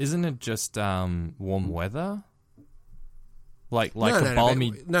 Isn't it just warm weather? Like a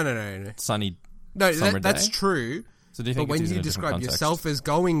balmy sunny summer day? That's true. So do you think but when you describe yourself as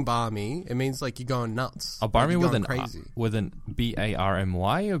going balmy, it means, like, you're going nuts. A balmy with an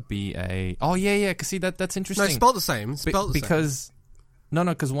B-A-R-M-Y or B-A... Oh, yeah, because see, that's interesting. No, spelled the same. Because... No,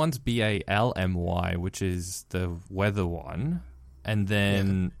 because one's B-A-L-M-Y, which is the weather one, and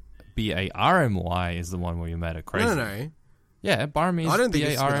then B-A-R-M-Y is the one where you met a crazy. No. Yeah, barmy is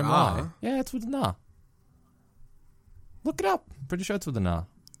B-A-R-M-Y. Yeah, it's with an R. Look it up. Pretty sure it's with an R.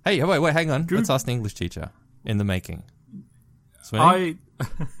 Hey, wait, hang on. Let's ask the English teacher in the making.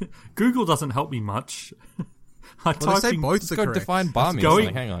 Google doesn't help me much. They say both Let's go correct. Define barmy.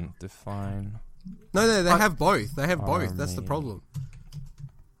 Hang on. Define... No, they have both. They have both. That's the problem.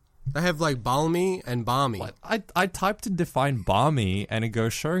 They have, like, balmy and balmy. What? I typed in define balmy and it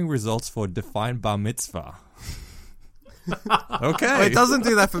goes showing results for define bar mitzvah. Okay. Well, it doesn't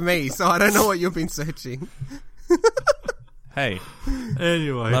do that for me, so I don't know what you've been searching. Hey.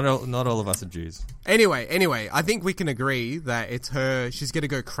 Anyway. Not all of us are Jews. Anyway, I think we can agree that it's her, she's going to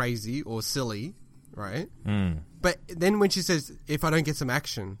go crazy or silly, right? But then when she says, if I don't get some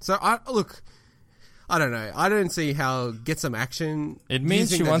action. So, I don't know. I don't see how get some action. It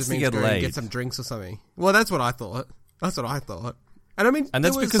means she wants to get laid. Get some drinks or something. Well, that's what I thought. And I mean, and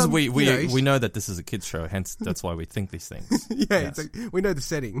that's because we know that this is a kids show, hence that's why we think these things. Yes. We know the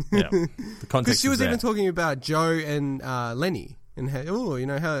setting. Yeah, the context. Because she was even there. Talking about Joe and Lenny, and have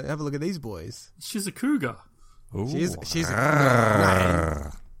a look at these boys. She's a cougar. Ooh. She's a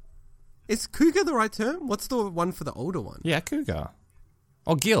cougar. Is cougar the right term? What's the one for the older one? Yeah, cougar.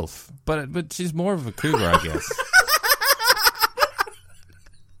 Or gilf, but she's more of a cougar, I guess.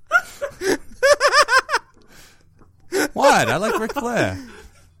 What? I like Ric Flair.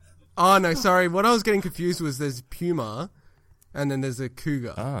 Oh, no, sorry. What I was getting confused was there's Puma, and then there's a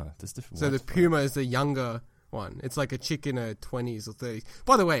cougar. Ah, there's different So the Puma is the younger one. It's like a chick in her 20s or 30s.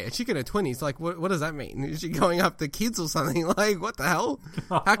 By the way, a chick in her 20s, like, what does that mean? Is she going up to kids or something? Like, what the hell?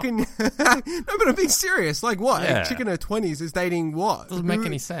 How can you... No, but I'm being serious. Like, what? Yeah. A chick in her 20s is dating what? Doesn't make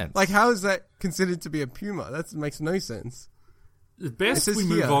any sense. Like, how is that considered to be a Puma? That makes no sense. Best we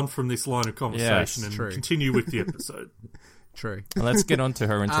move on from this line of conversation and continue with the episode. True. Well, let's get on to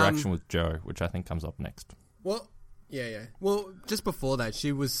her interaction with Joe, which I think comes up next. Well, yeah. Well, just before that,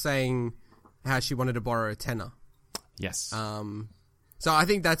 she was saying how she wanted to borrow a tenner. Yes. So I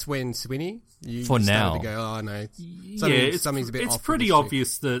think that's when Swinny, you for now, to go, oh no, something's a bit off. It's pretty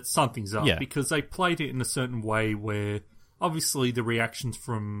obvious that something's up because they played it in a certain way where. Obviously, the reactions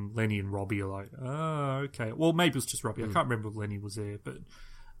from Lenny and Robbie are like, oh, okay. Well, maybe it was just Robbie. I can't remember if Lenny was there. But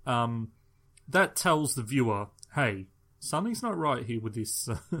that tells the viewer, hey, something's not right here with this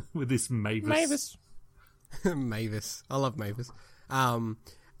with this Mavis. Mavis. I love Mavis.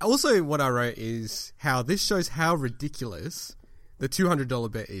 Also, what I wrote is how this shows how ridiculous the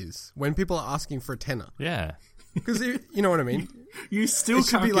 $200 bet is when people are asking for a tenner. Yeah. Because you know what I mean? You still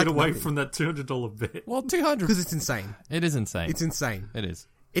can't get away from that $200 bet. Well, $200. Because it's insane. It is insane. It's insane. It is.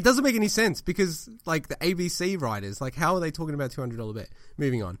 It doesn't make any sense because, like, the ABC writers, like, how are they talking about $200 bet?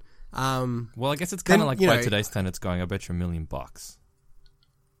 Moving on. Well, I guess it's kind of like by today's standards going, I bet you $1 million.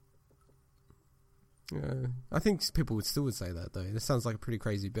 I think people would still say that, though. This sounds like a pretty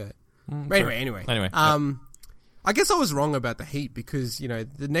crazy bet. Anyway. I guess I was wrong about the heat because,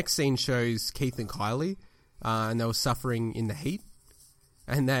 the next scene shows Keith and Kylie. And they were suffering in the heat.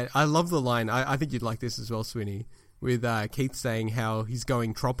 And that I love the line. I think you'd like this as well, Swinny, with Keith saying how he's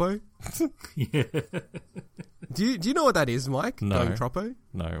going troppo. Yeah. Do you know what that is, Mike? No. Going troppo?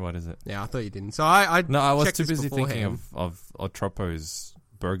 No, what is it? Yeah, I thought you didn't. So I was too busy thinking of Troppo's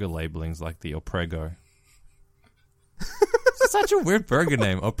burger labelings like the Oprego. Such a weird burger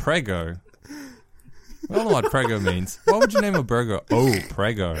name, Oprego. I don't know what Prego means. What would you name a burger? Oh,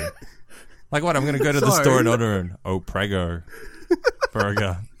 Prego. Like what? I'm going to go to the store and order an Prego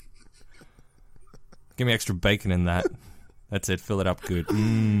burger. Give me extra bacon in that. That's it. Fill it up good.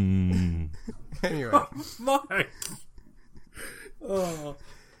 Anyway. Mike.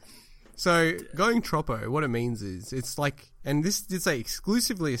 So, going troppo, what it means is, it's like, and this did say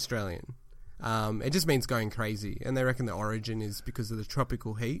exclusively Australian. It just means going crazy. And they reckon the origin is because of the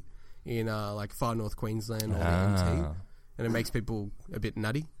tropical heat in like far north Queensland or the NT. And it makes people a bit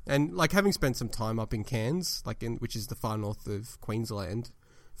nutty. And like having spent some time up in Cairns, which is the far north of Queensland,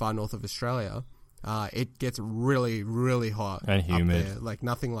 far north of Australia, it gets really, really hot and humid. Up there. Like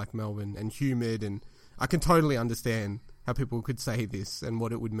nothing like Melbourne, and humid. And I can totally understand how people could say this and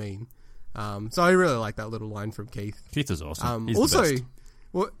what it would mean. So I really like that little line from Keith. Keith is awesome. He's also, the best.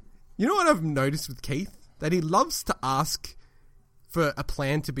 Well, you know what I've noticed with Keith? That he loves to ask for a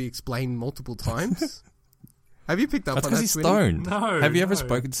plan to be explained multiple times. Have you picked up on that? That's because he's stoned. No. Have you ever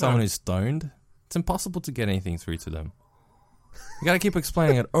spoken to someone who's stoned? It's impossible to get anything through to them. You got to keep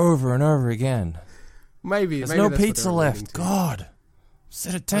explaining it over and over again. There's no pizza left. God,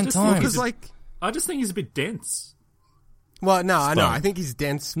 said it 10 times. I just think he's a bit dense. Well, no, I know. I think he's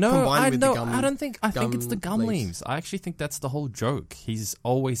dense. No, I think it's the gum leaves. I actually think that's the whole joke. He's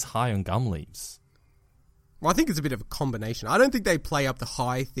always high on gum leaves. Well, I think it's a bit of a combination. I don't think they play up the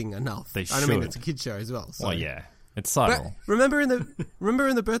high thing enough. They should. I mean, it's a kid's show as well. So. Well, yeah, it's subtle. But remember in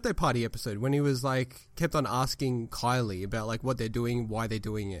the birthday party episode when he was kept on asking Kylie about what they're doing, why they're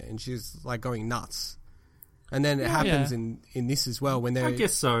doing it, and she's going nuts. And then it happens in this as well when they're. I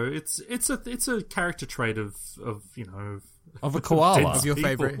guess so. It's a character trait of a koala. Of your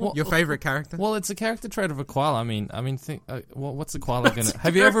favorite character. Well, it's a character trait of a koala. I mean, what's a koala gonna?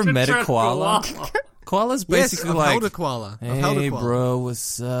 Have you ever met a koala? Koala's basically I've held a koala. Hey, bro,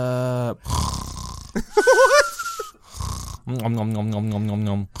 what's up?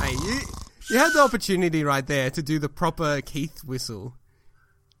 Hey, you had the opportunity right there to do the proper Keith whistle.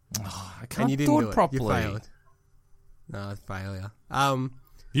 Oh, I can't do it properly. You failed. No, it's failure.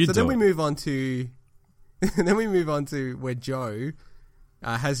 Then we move on to where Joe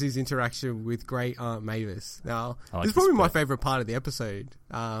has his interaction with Great Aunt Mavis. Now, this is probably my favorite part of the episode.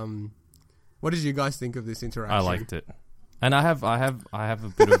 What did you guys think of this interaction? I liked it, and I have a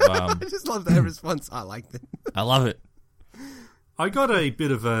bit of. I just love that response. I liked it. I love it. I got a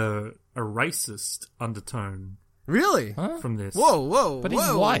bit of a racist undertone. Really? From this. Whoa! But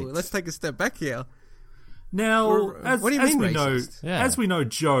he's white. Let's take a step back here. Now, what do you mean racist? As we know,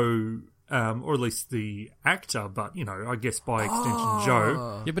 Joe, or at least the actor, but I guess by extension,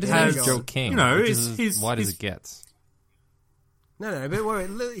 Joe. Yeah, but his name is Joe King. He's as white as it gets. No, but wait.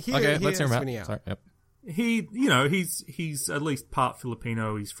 Let's hear him out. Sorry, yep. He's at least part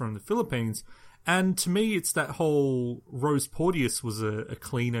Filipino. He's from the Philippines. And to me, it's that whole Rose Porteous was a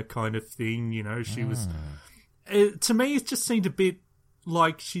cleaner kind of thing. She was. To me, it just seemed a bit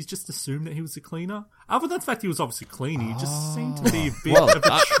like she's just assumed that he was a cleaner. Other than the fact he was obviously clean, he just seemed to be a bit of a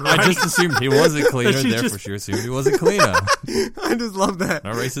trait. I just assumed he was a cleaner, therefore she assumed he was a cleaner. I just love that.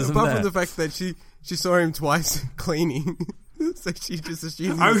 No racism Apart from the fact that she saw him twice cleaning. So she just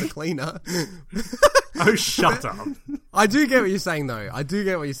assumed he was a cleaner. Oh, shut up. I do get what you're saying, though. I do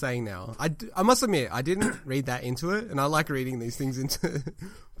get what you're saying now. I must admit, I didn't read that into it, and I like reading these things into it.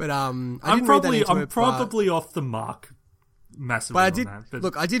 But I'm probably off the mark massively.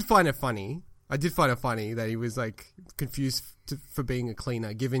 But I did find it funny. I did find it funny that he was confused for being a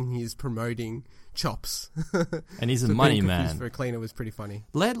cleaner, given his promoting chops. And he's a money man. For a cleaner was pretty funny.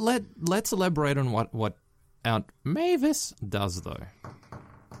 Let's elaborate on what Aunt Mavis does, though.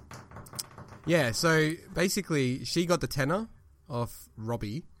 Yeah, so basically she got the tenner off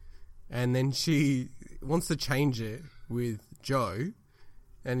Robbie, and then she wants to change it with Joe,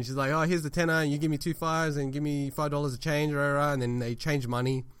 and she's like, oh, here's the tenner, and you give me 2 5s and give me $5 of change, and then they change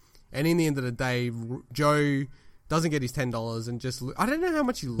money, and in the end of the day, Joe doesn't get his $10 and just... I don't know how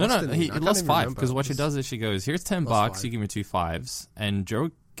much he lost. No, he lost 5, because what she does is she goes, here's $10, you give me 2 5s, and Joe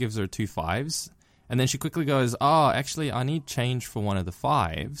gives her 2 5s, and then she quickly goes, oh, actually, I need change for one of the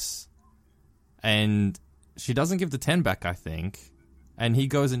 5s. And she doesn't give the 10 back, I think. And he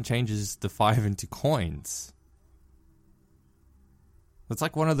goes and changes the 5 into coins. It's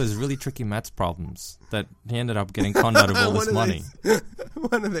like one of those really tricky maths problems that he ended up getting conned out of all this money.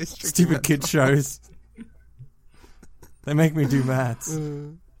 One of those tricky stupid kid shows. They make me do maths.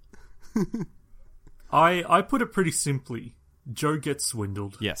 I put it pretty simply. Joe gets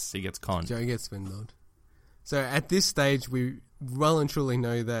swindled. Yes, he gets conned. Joe gets swindled. So at this stage, we well and truly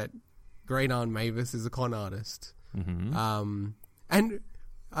know that Great Aunt Mavis is a con artist. Mm-hmm. And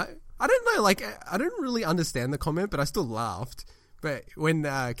I don't know, I don't really understand the comment, but I still laughed. But when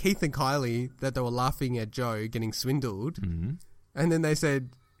Keith and Kylie, that they were laughing at Joe getting swindled, mm-hmm. and then they said,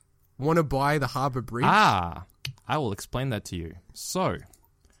 want to buy the Harbour Bridge? I will explain that to you. So,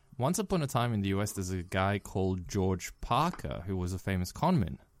 once upon a time in the US, there's a guy called George Parker who was a famous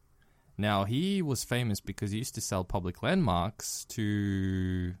conman. Now, he was famous because he used to sell public landmarks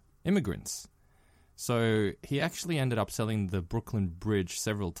to immigrants. So he actually ended up selling the Brooklyn Bridge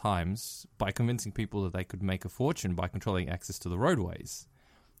several times by convincing people that they could make a fortune by controlling access to the roadways.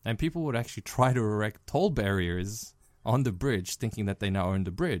 And people would actually try to erect toll barriers on the bridge thinking that they now own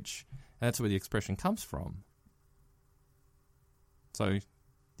the bridge. And that's where the expression comes from. So,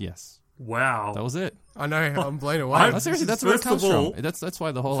 yes. Wow. That was it. I know, I'm blown away. Seriously, that's where it comes from. That's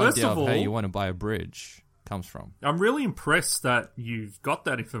why the whole idea of, hey, you want to buy a bridge comes from. I'm really impressed that you've got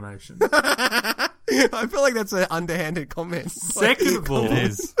that information. I feel like that's an underhanded comment. Second of all... It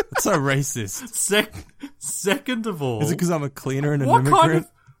is. It's so racist. Second of all... Is it because I'm a cleaner and an immigrant?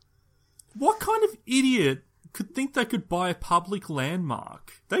 What kind of idiot could think they could buy a public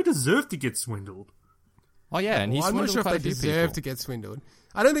landmark? They deserve to get swindled. Oh, yeah, and I'm not sure if they deserve to get swindled.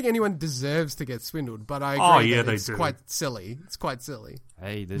 I don't think anyone deserves to get swindled, but I agree. Oh, yeah, they it's do. Quite silly. It's quite silly.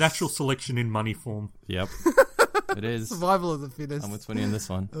 Hey, natural selection in money form. Yep, it is. Survival of the fittest. I'm with 20 in this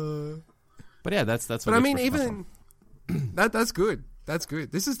one. But yeah, that's. But I mean, even that's good. That's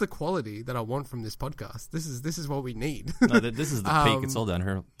good. This is the quality that I want from this podcast. This is what we need. No, this is the peak. It's all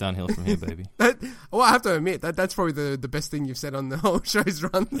downhill from here, baby. Well, I have to admit that's probably the best thing you've said on the whole show's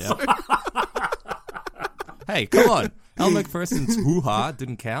run. Yep. So. Hey, come on. Al McPherson's hoo-ha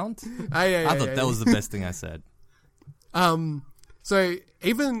didn't count. I thought that was the best thing I said. So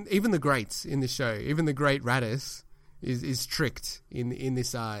even the greats in this show, even the great Radis is tricked in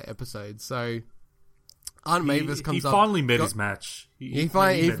this episode. So Aunt Mavis comes up. He finally met his match. He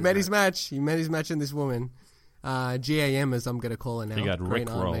met his match. He met his match in this woman. GAM, as I'm going to call her now. You got Rick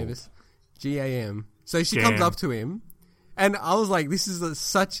Roll. Mavis. GAM. So she comes up to him, and I was like, this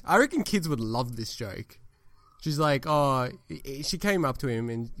is I reckon kids would love this joke. She's like, she came up to him,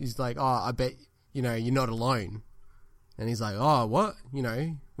 and he's like, I bet, you're not alone. And he's like, what? What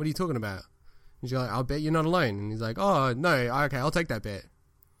are you talking about? And she's like, I'll bet you're not alone. And he's like, no, okay, I'll take that bet.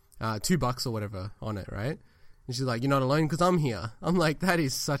 $2 or whatever on it, right? And she's like, you're not alone because I'm here. I'm like, that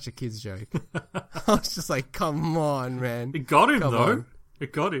is such a kid's joke. I was just like, come on, man. It got him, though.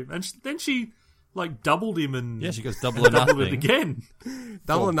 It got him. And then she, doubled him and... Yeah, she goes double or nothing. Doubled it again.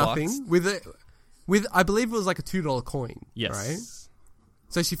 Double or nothing. With I believe it was like a $2 coin. Yes. Right?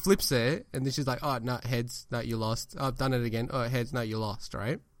 So she flips it, and then she's like, no, heads, no, you lost. I've done it again. Heads, no, you lost,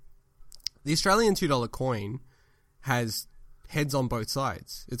 right? The Australian $2 coin has heads on both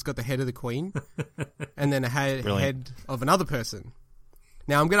sides. It's got the head of the queen and then a head of another person.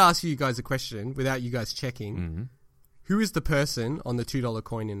 Now, I'm going to ask you guys a question without you guys checking. Mm-hmm. Who is the person on the $2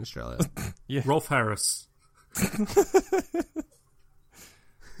 coin in Australia? Yeah. Rolf Harris.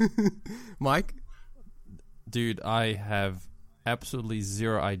 Mike? Dude, I have absolutely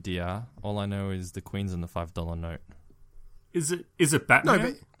zero idea. All I know is the Queen's on the $5 note. Is it Batman? No,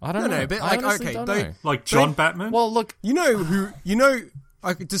 but I don't know. But don't know. Like John Batman? Well, look,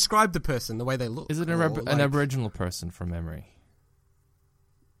 I could describe the person, the way they look. Is it an Aboriginal person from memory?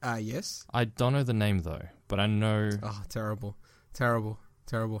 Yes. I don't know the name though, but I know. Oh, terrible.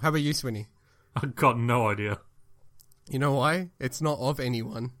 How about you, Swinny? I've got no idea. You know why? It's not of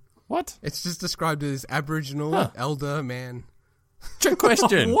anyone. What? It's just described as Aboriginal elder man. Trick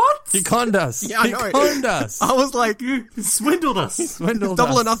question. What? He conned us. Yeah, I know. He conned us. I was like... You swindled us.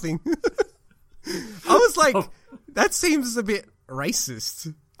 Double or nothing. I was like, that seems a bit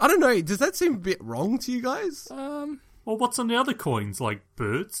racist. I don't know. Does that seem a bit wrong to you guys? Well, what's on the other coins? Like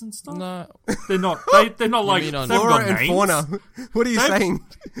birds and stuff? No. They're not like... Flora and fauna. What are you saying?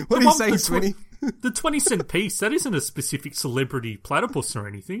 What are you saying, Swinny? The 20-cent piece, that isn't a specific celebrity platypus or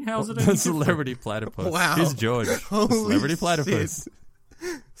anything. How's it any celebrity platypus? Wow. Here's George. Celebrity platypus.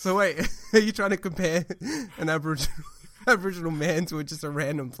 So wait, are you trying to compare an Aboriginal man to just a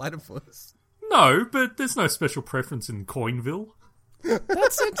random platypus? No, but there's no special preference in Coinville.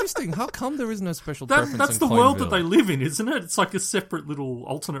 That's interesting. How come there is no special preference in Coinville? That's the world that they live in, isn't it? It's like a separate little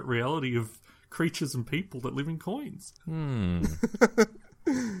alternate reality of creatures and people that live in coins.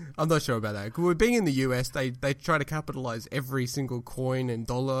 I'm not sure about that. We're being in the US, they try to capitalize every single coin and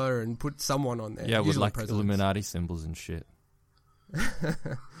dollar and put someone on there. Yeah, with like Illuminati symbols and shit.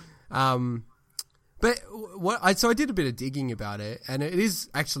 But so I did a bit of digging about it, and it is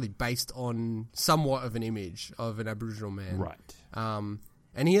actually based on somewhat of an image of an Aboriginal man. Right. And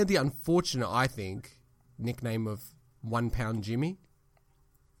he had the unfortunate, I think, nickname of 1 Pound Jimmy.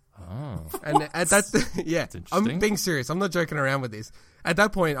 Oh. And at that, yeah, I'm being serious. I'm not joking around with this. At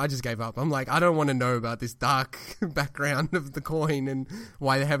that point, I just gave up. I'm like, I don't want to know about this dark background of the coin and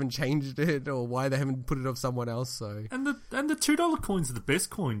why they haven't changed it or why they haven't put it off someone else. So and the $2 coins are the best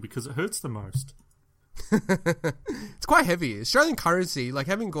coin because it hurts the most. It's quite heavy. Australian currency, like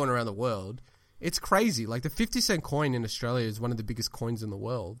having gone around the world, it's crazy. Like the 50-cent coin in Australia is one of the biggest coins in the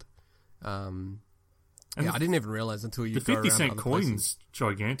world. I didn't even realize until you go around. The 50-cent coin's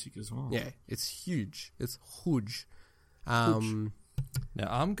gigantic as well. Yeah, it's huge. It's huge. Now,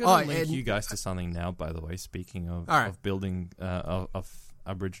 I'm going to link you guys to something now, by the way, speaking of building of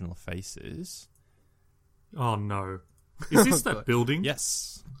Aboriginal faces. Oh, no. Is this that building?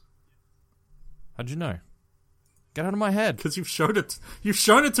 Yes. How'd you know? Get out of my head. Because you've shown it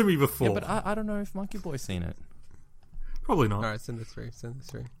to me before. Yeah, but I don't know if Monkey Boy's seen it. Probably not. All right, send this through.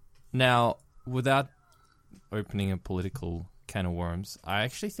 Now, without opening a political can of worms, I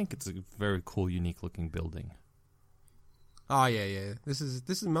actually think it's a very cool, unique-looking building. Oh, yeah. This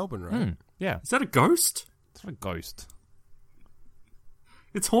is Melbourne, right? Yeah. Is that a ghost? It's not a ghost.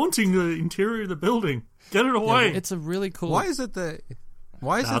 It's haunting the interior of the building. Get it away. Yeah, it's a really cool... Why is it that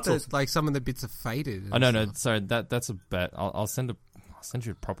like some of the bits are faded? Oh, no. Sorry, that's a bet. I'll send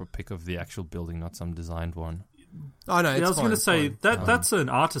you a proper pic of the actual building, not some designed one. Oh, no, I was going to say, that's an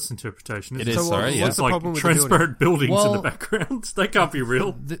artist's interpretation. It is, sorry, yeah. What's the problem with transparent buildings in the background. They can't be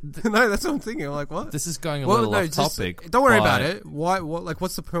real. No, that's what I'm thinking. I'm like, what? This is going a little off topic. Don't worry about it. Why?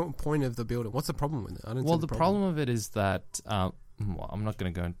 What's the point of the building? What's the problem with it? I don't the problem of it is that... I'm not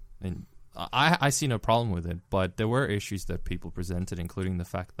going to go in... I see no problem with it, but there were issues that people presented, including the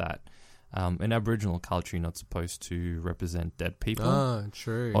fact that in Aboriginal culture, you're not supposed to represent dead people. Ah,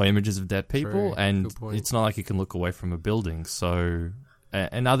 true. Or images of dead people, and it's not like you can look away from a building. So,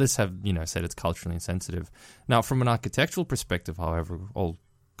 and others have, said it's culturally insensitive. Now, from an architectural perspective, however, all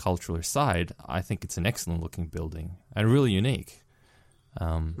cultural side, I think it's an excellent looking building and really unique.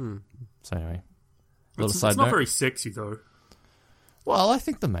 So anyway, it's not very sexy though. Well, I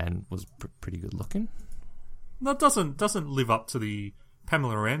think the man was pretty good looking. That doesn't live up to the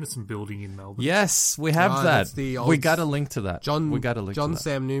Pamela Anderson building in Melbourne. Yes, we have that. We got a link to that. John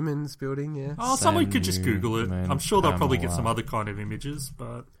Sam Newman's building, yeah. Oh, someone could just Google it. I'm sure they'll probably get some other kind of images,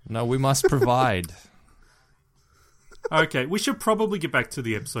 but... No, we must provide. Okay, we should probably get back to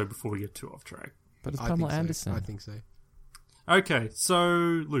the episode before we get too off track. But it's Pamela Anderson. I think so. Okay, so,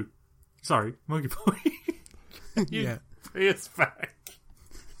 Luke. Sorry, Monkey Boy. Yeah. It's back.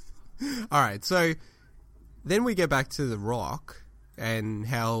 Alright, so then we get back to the Rock and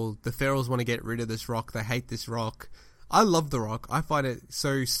how the Ferals want to get rid of this rock. They hate this rock. I love the Rock. I find it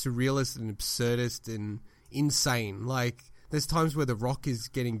so surrealist and absurdist and insane. Like, there's times where the Rock is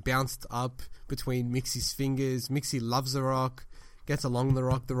getting bounced up between Mixie's fingers. Mixie loves the Rock, gets along the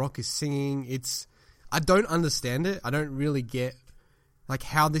Rock. The Rock is singing. I don't understand it. I don't really get, like,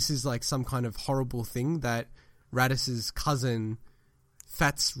 how this is, like, some kind of horrible thing that Radiss's cousin,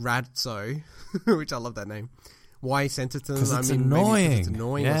 Fats Radso, which I love that name, why he sent it to them. It's annoying. Maybe it's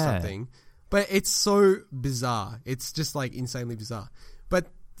annoying or something. But it's so bizarre. It's just, like, insanely bizarre. But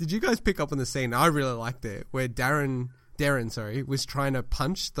did you guys pick up on the scene? I really liked it, where Darren, was trying to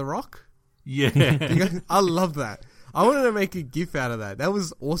punch the Rock. Yeah. I love that. I wanted to make a gif out of that. That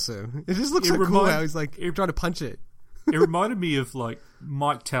was awesome. It just looks so cool how he's, like, trying to punch it. It reminded me of, like,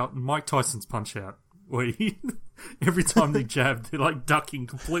 Mike Tyson's Punch-Out, where he, every time they jab, they're, like, ducking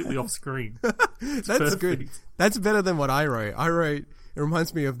completely off screen. That's good. That's better than what I wrote. It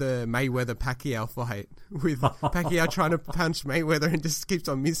reminds me of the Mayweather-Pacquiao fight, with Pacquiao trying to punch Mayweather and just keeps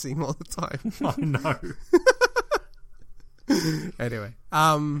on missing all the time. I know. Anyway,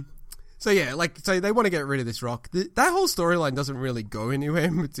 so they want to get rid of this rock. That whole storyline doesn't really go anywhere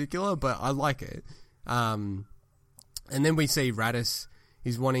in particular, but I like it. And then we see Radis.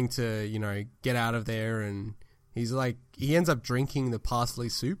 He's wanting to, get out of there, and he ends up drinking the parsley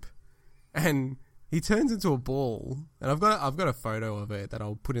soup, and he turns into a ball. And I've got a photo of it that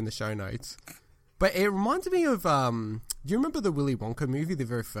I'll put in the show notes. But it reminds me of, do you remember the Willy Wonka movie, the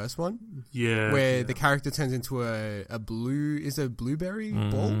very first one? Yeah. Where the character turns into a blueberry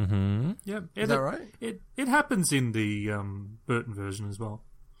ball? Mm-hmm. Yeah. Is that right? It happens in the Burton version as well.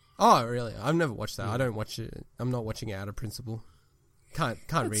 Oh, really? I've never watched that. I don't watch it. I'm not watching it out of principle. Can't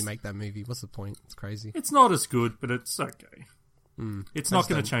remake that movie. What's the point? It's crazy. It's not as good, but it's okay. It's not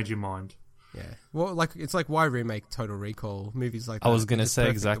going to change your mind. Yeah. Well, it's like why remake Total Recall movies like that? I was going to say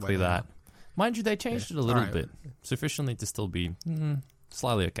exactly that. Mind you, they changed it a little bit, sufficiently to still be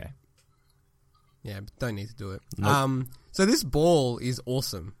slightly okay. Yeah, but don't need to do it. Nope. So this ball is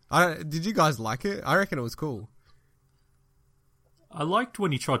awesome. Did you guys like it? I reckon it was cool. I liked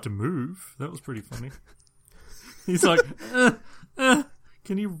when he tried to move. That was pretty funny. He's like,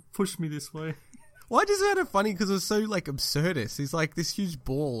 can you push me this way? Well, I just found it funny because it was so, like, absurdist. He's like this huge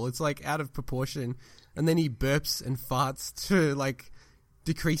ball. It's, like, out of proportion. And then he burps and farts to, like,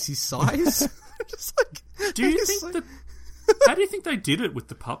 decrease his size. Just like, do you think how do you think they did it with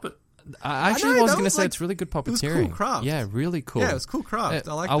the puppet? I was going to say it's really good puppeteering. It was cool craft. Yeah, really cool. Yeah, it was cool craft.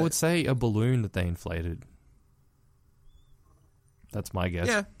 I like that. I would say a balloon that they inflated. That's my guess.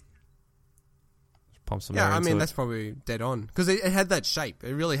 Yeah. Pump some air into I mean, it. that's probably dead on. Because it had that shape.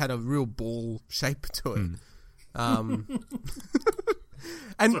 It really had a real ball shape to it. And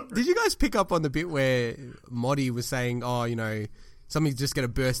did you guys pick up on the bit where Moddy was saying, something's just going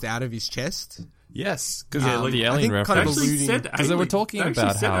to burst out of his chest? Yes, because the alien reference. Because they were talking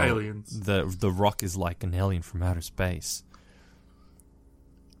about how the rock is like an alien from outer space.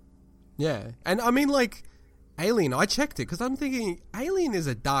 Yeah. And I mean, like, Alien, I checked it because I'm thinking Alien is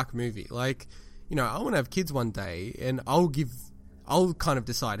a dark movie. Like, I want to have kids one day, and I'll kind of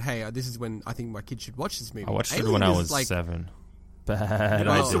decide, hey, this is when I think my kids should watch this movie. I watched it when I was 7. Bad.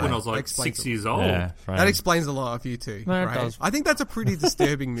 I watched it when I was like 6 years old. Yeah, that explains a lot of you two. No, right? it does. I think that's a pretty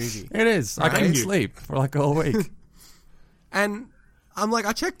disturbing movie. It is. Right? I couldn't sleep for like a whole week. And I'm like,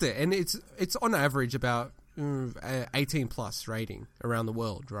 I checked it, and it's on average about 18 plus rating around the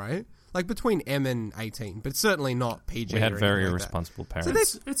world, right? Like between M and 18, but certainly not PG. We had very irresponsible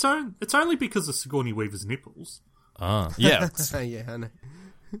parents. So it's only because of Sigourney Weaver's nipples. Yeah. Yeah, I know.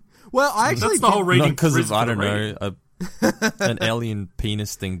 Well, I actually that's the whole rating. Not because of an alien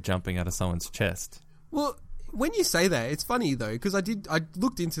penis thing jumping out of someone's chest. Well, when you say that, it's funny though, because I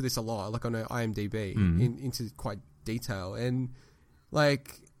looked into this a lot, like on IMDb, into quite detail, and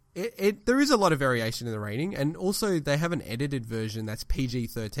like there is a lot of variation in the rating, and also they have an edited version that's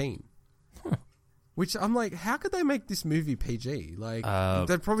PG-13. Which I'm like, how could they make this movie PG? Like,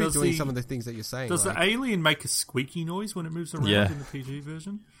 they're probably doing some of the things that you're saying. Does the alien make a squeaky noise when it moves around in the PG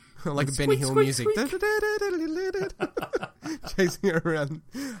version? Like a Benny Hill music. Chasing it around.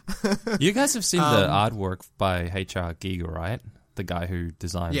 You guys have seen the artwork by H.R. Giger, right? The guy who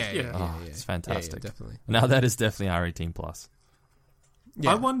designed it. Yeah. It's fantastic. Yeah, definitely. Now that is definitely R18+.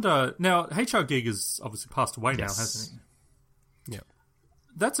 Yeah. I wonder... Now, H.R. Giger's obviously passed away now, hasn't he? Yeah.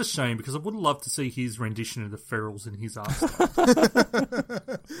 That's a shame, because I would love to see his rendition of the ferals in his art style.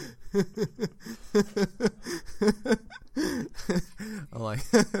 I like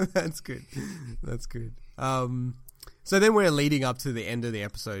that's good. So then we're leading up to the end of the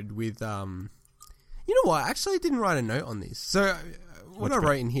episode with you know what? I actually didn't write a note on this. So what I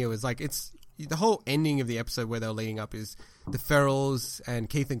wrote in here was like it's the whole ending of the episode where they're leading up is the Ferals and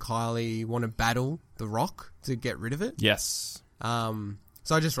Keith and Kylie want to battle the Rock to get rid of it. Yes.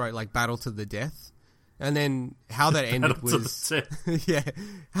 So I just wrote like battle to the death, and then how that ended was yeah.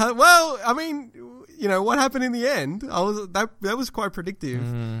 Well, I mean, you know what happened in the end. That was quite predictive.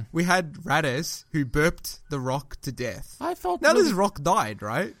 We had Radis who burped the Rock to death. I felt now this Rock died,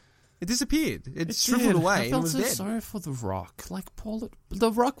 right? It disappeared. It shriveled away. I felt and was so dead. sorry for the Rock. Like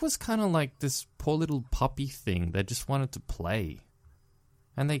the Rock was kind of like this poor little puppy thing that just wanted to play,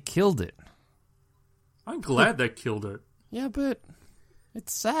 and they killed it. I'm glad they killed it. Yeah, but.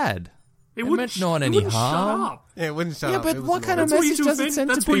 It's sad. It wouldn't meant no one any harm. Shut up. Yeah, it wouldn't shut up. Yeah, but what kind of message does it send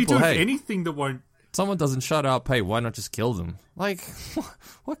to people? That's what you do with anything that won't... Someone doesn't shut up, hey, why not just kill them? Like,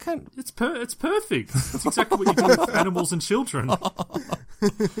 what kind... It's perfect. It's exactly what you do with animals and children.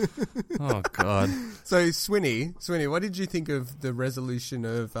 Oh, God. So, Swinny, what did you think of the resolution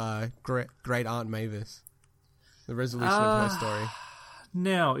of Great Aunt Mavis? The resolution of her story?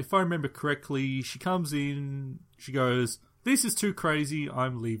 Now, if I remember correctly, she comes in, she goes... This is too crazy,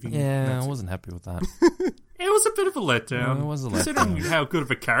 I'm leaving. Yeah, I wasn't happy with that. It was a bit of a letdown. No, it was a letdown. Considering how good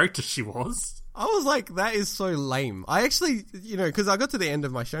of a character she was. I was like, that is so lame. I actually, you know, because I got to the end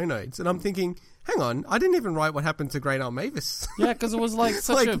of my show notes, and I'm thinking, hang on, I didn't even write what happened to Great Aunt Mavis. Yeah, because it was like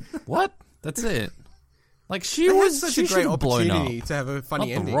such a... What? That's it. Like, she was such a great opportunity to have a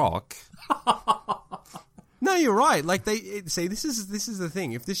funny ending. The Rock. No, you're right. Like, see, this is the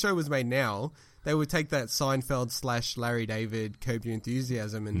thing. If this show was made now... They would take that Seinfeld / Larry David Curb Your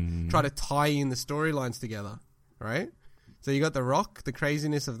Enthusiasm and try to tie in the storylines together, right? So you got the Rock, the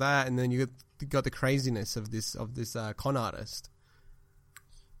craziness of that, and then you got the craziness of this con artist.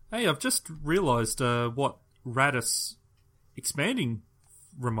 Hey, I've just realised what Radis expanding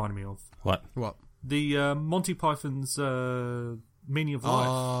reminded me of. What? The Monty Python's Meaning of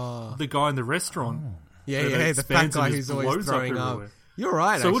Life. The guy in the restaurant. Yeah, the fat guy who's always throwing up. Everywhere. You're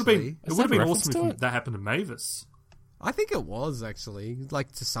right, so actually. It would have been awesome if that happened to Mavis. I think it was, actually.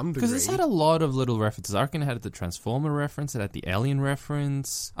 Like, to some degree. Because it's had a lot of little references. I reckon it had the Transformer reference, it had the Alien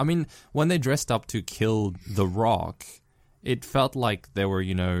reference. I mean, when they dressed up to kill the Rock, it felt like they were,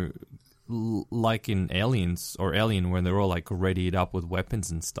 you know, like in Aliens, or Alien, where they're all, like, readied up with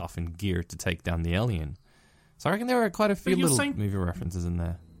weapons and stuff and gear to take down the alien. So I reckon there were quite a few little movie references in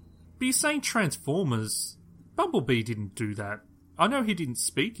there. But you're saying Transformers... Bumblebee didn't do that. I know he didn't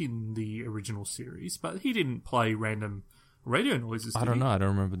speak in the original series, but he didn't play random radio noises. I don't know. I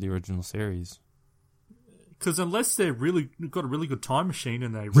don't remember the original series. Because unless they're got a really good time machine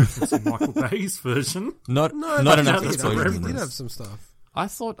and they reference in Michael Bay's version, not enough. He did have some stuff.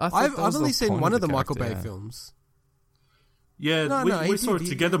 I've only seen one of the Michael Bay films. Yeah, we saw it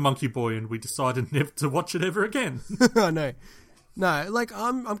together, Monkey Boy, and we decided never to watch it ever again. I know. No, like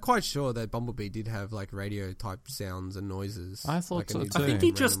I'm quite sure that Bumblebee did have like radio type sounds and noises. I thought so too.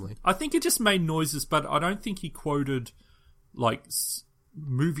 I think he just made noises, but I don't think he quoted like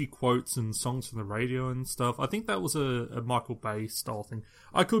movie quotes and songs from the radio and stuff. I think that was a Michael Bay style thing.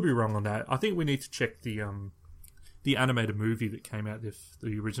 I could be wrong on that. I think we need to check the animated movie that came out,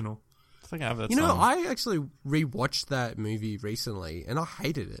 the original. I think I have that. You know, I actually rewatched that movie recently, and I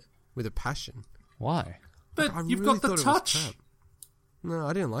hated it with a passion. Why? But you've got the touch. No,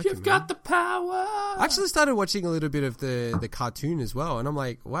 I didn't like it. You've got the power. I actually started watching a little bit of the cartoon as well, and I'm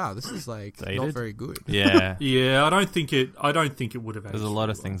like, wow, this is like dated? Not very good. Yeah, yeah. I don't think it would have. There's a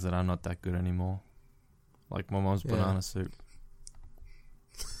lot of things that are not that good anymore, like my mom's banana soup.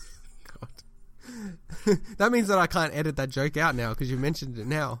 God, that means that I can't edit that joke out now because you mentioned it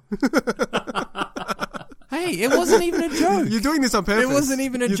now. Hey, it wasn't even a joke. You're doing this on purpose. It wasn't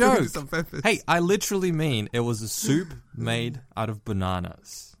even a joke. Doing this on purpose. Hey, I literally mean it was a soup made out of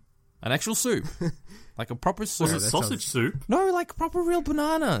bananas. An actual soup. Like a proper soup. Was it sausage soup? No, like proper real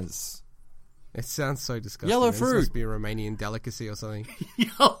bananas. It sounds so disgusting. Yellow It's fruit. supposed to be a Romanian delicacy or something.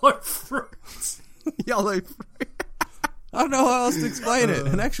 Yellow fruit. Yellow fruit. I don't know how else to explain it.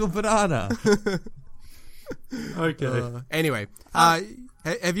 An actual banana. Okay. Anyway,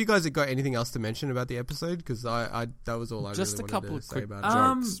 have you guys got anything else to mention about the episode? Because I that was all I just really a wanted couple to of say quick about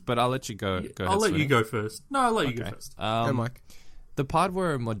it. jokes, but I'll let you go. Go ahead, I'll let Sweeney. you go first. No, I'll let you go first. Go, Mike. The part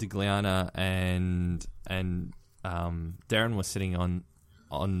where Modigliana and Darren was sitting on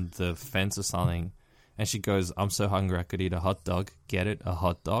the fence or something, and she goes, "I'm so hungry I could eat a hot dog. Get it? A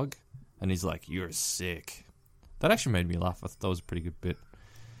hot dog?" And he's like, "You're sick." That actually made me laugh. I thought that was a pretty good bit.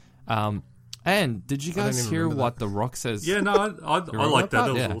 And did you guys hear what The Rock says? Yeah, no, I like that.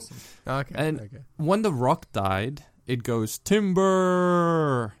 That was awesome. Okay. And when The Rock died, it goes,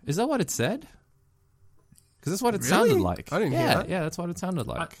 "Timber." Is that what it said? Because that's what it sounded like. I didn't hear that. Yeah, that's what it sounded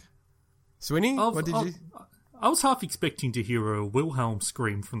like. Sweeney, what did you... I was half expecting to hear a Wilhelm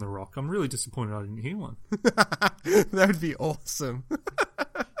scream from The Rock. I'm really disappointed I didn't hear one. That would be awesome.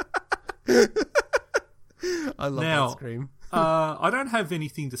 I love that scream. I don't have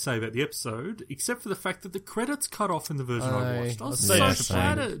anything to say about the episode, except for the fact that the credits cut off in the version I watched. I was so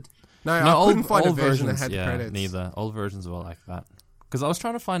flattered. No, I couldn't find a version that had credits. Neither. Old versions were like that. Because I was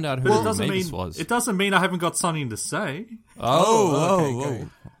trying to find out who Mavis was. It doesn't mean I haven't got something to say. Okay.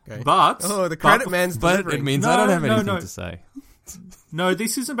 But... the credit man's delivering. But it means I don't have anything to say. No,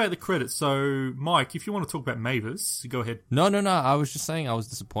 this isn't about the credits. So, Mike, if you want to talk about Mavis, go ahead. No. I was just saying I was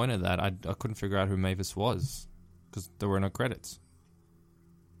disappointed that I couldn't figure out who Mavis was. Because there were no credits.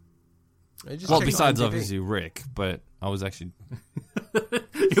 Well, besides obviously Rick, but I was actually...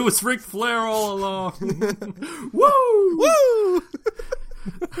 It was Ric Flair all along. Woo! Woo!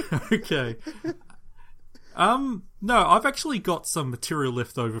 Okay. No, I've actually got some material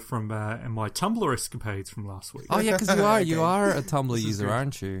left over from my Tumblr escapades from last week. Oh yeah, because you are a Tumblr user,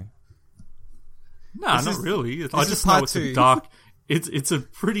 aren't you? No, not really. I just know it's a dark... It's a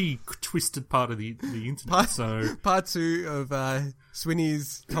pretty twisted part of the internet. Part 2 of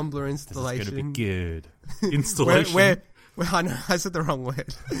Sweeney's Tumblr installation. This is going to be good. Installation. Where I know I said the wrong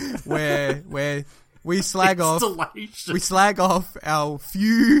word. Where we slag off our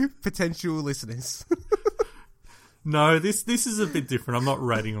few potential listeners. No, this is a bit different. I'm not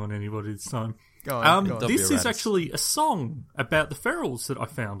ratting on anybody this time. Go on. This is actually a song about the ferals that I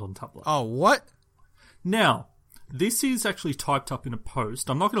found on Tumblr. Oh, what? Now, this is actually typed up in a post.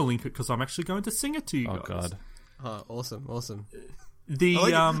 I'm not going to link it because I'm actually going to sing it to you guys. Oh, God. Oh, awesome.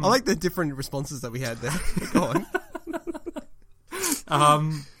 I like the different responses that we had there. Go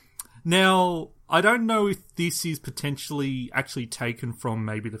on. Now, I don't know if this is potentially actually taken from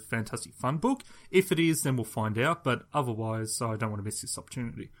maybe the Fantastic Fun book. If it is, then we'll find out. But otherwise, I don't want to miss this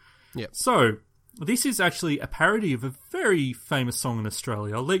opportunity. Yeah. So, this is actually a parody of a very famous song in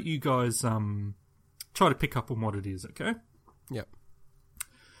Australia. I'll let you guys try to pick up on what it is, okay? Yep.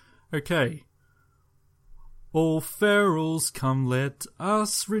 Okay. All ferals, come let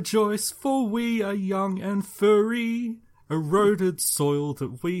us rejoice, for we are young and furry. Eroded soil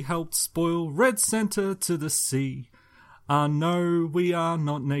that we helped spoil, red centre to the sea. No, we are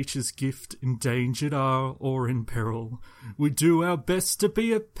not nature's gift, endangered are or in peril. We do our best to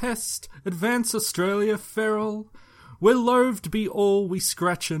be a pest, advance Australia feral. We're loathed be all, we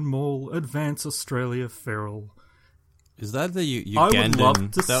scratch and maul, advance Australia feral. Is that the Ugandan... I would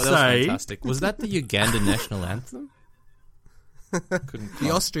love to that was fantastic. Was that the Ugandan national anthem? The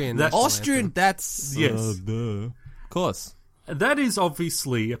Austrian national anthem. That's... Yes. Of course. That is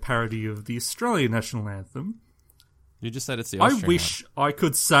obviously a parody of the Australian national anthem. You just said it's the Austrian I wish I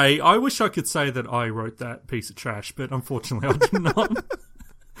could say that I wrote that piece of trash, but unfortunately I did not.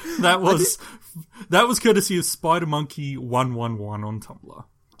 That was courtesy of Spider Monkey 111 on Tumblr.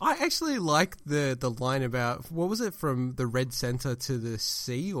 I actually like the line about, what was it, from the red centre to the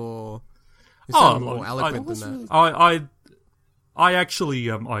sea, or is that more eloquent than that?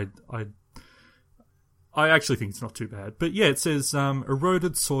 I actually think it's not too bad. But yeah, it says,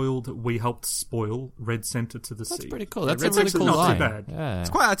 eroded soil that we helped spoil, red centre to the sea. That's pretty cool. That's a really cool not line. Too bad. Yeah. It's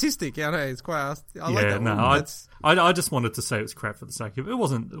quite artistic. Yeah, I know. It's quite... I like that one. I just wanted to say it was crap for the sake of it. It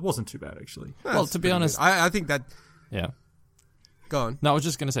wasn't too bad, actually. Well, to be honest... I think that... Yeah. Go on. No, I was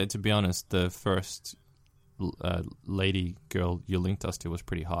just going to say, to be honest, the first lady girl you linked us to was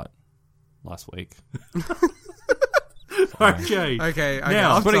pretty hot last week. Okay.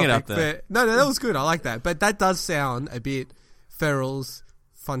 Now, I'm putting it up there. No, that was good. I like that. But that does sound a bit Feral's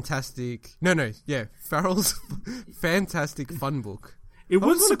fantastic... Feral's fantastic fun book. It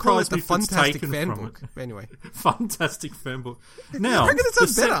would surprise me if it's fantastic taken fan from book. it. Anyway. Fantastic fan book. Now, I reckon it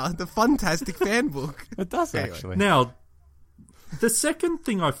sounds better. The fantastic fan book. It does, actually. Now, the second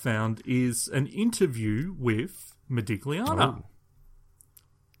thing I found is an interview with Modigliana. Oh.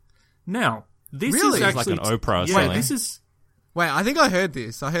 Now, This really? is actually like an Oprah or yeah, something. this is... Wait, I think I heard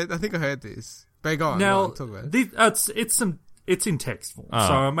this. I think I heard this. But go on. Now, talk about it. it's in text form, so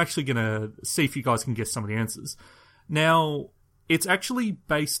I'm actually going to see if you guys can guess some of the answers. Now, it's actually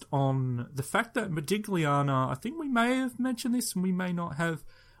based on the fact that Modigliana, I think we may have mentioned this and we may not have,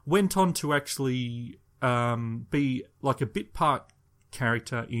 went on to actually be like a bit part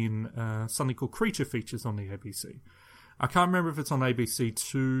character in something called Creature Features on the ABC. I can't remember if it's on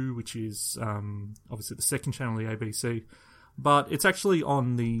ABC2, which is obviously the second channel of the ABC, but it's actually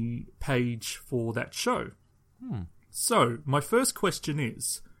on the page for that show. So, my first question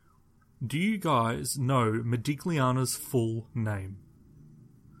is, do you guys know Modigliana's full name?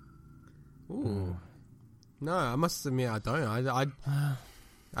 Ooh. No, I must admit I don't.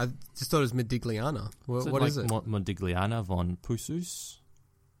 I just thought it was Modigliana. What is it? Modigliana von Pusus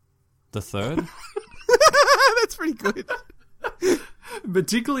the Third? That's pretty good.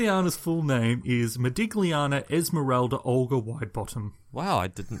 Modigliana's full name is Modigliana Esmeralda Olga Widebottom. Wow, I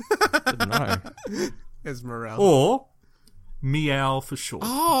didn't know. Esmeralda. Or Meow for short.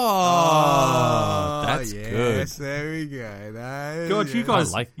 Oh, that's good. Yes, there we go. God, you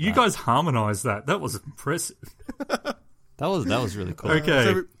guys harmonized that. That was impressive. That was really cool. Okay.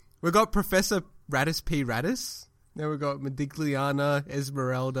 So we've got Professor Radis P. Radis. Now we've got Modigliana,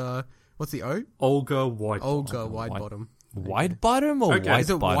 Esmeralda. What's the O? Olga Widebottom. Olga Widebottom. Widebottom or Okay. Is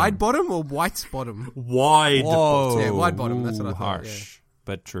it wide bottom or white's bottom? Wide bottom. Yeah, wide bottom. That's what I thought. Harsh,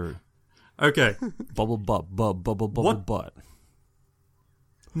 but true. Okay. Bubble butt.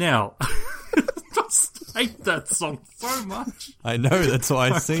 Now, I hate that song so much. I know, that's why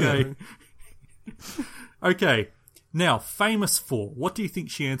I sing it. Okay. Now, famous for. What do you think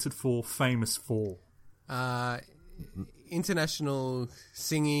she answered for famous for? International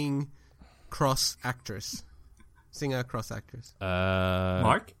singing cross actress. Singer cross actress.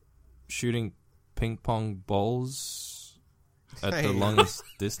 Mike? Shooting ping pong balls at the longest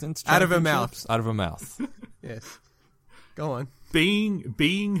distance. Out of her mouth. Out of her mouth. Yes. Go on.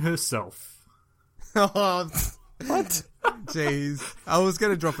 Being herself. Oh, what? Jeez. I was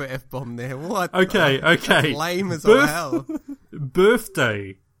going to drop an F-bomb there. What? Okay. Lame as all hell.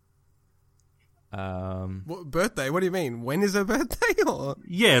 Birthday. What, birthday? What do you mean? When is her birthday? Or?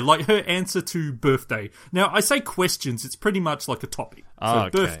 Yeah, like her answer to birthday. Now, I say questions. It's pretty much like a topic. So, okay.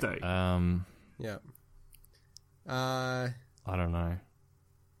 Birthday. Yeah. I don't know.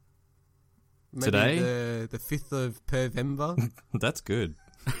 Maybe Today? The 5th of Pervember. That's good.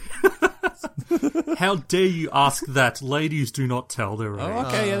 How dare you ask that? Ladies do not tell their age. Oh,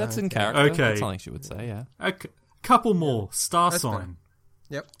 okay, yeah, that's in character. Okay. That's something she would say, yeah. A couple more. Star That's sign.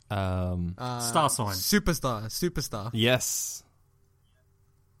 Yep. Star sign. Superstar. Yes.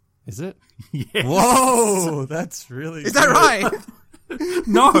 Is it? Yes. Whoa, that's really Is that right?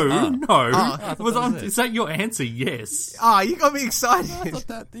 No. Is Is that your answer? Yes. You got me excited. I thought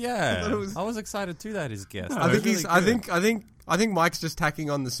that, yeah. I was excited too that his guess. I think Mike's just tacking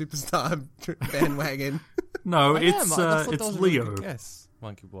on the superstar bandwagon. No, I it's thought that it's was a really Leo. good guess,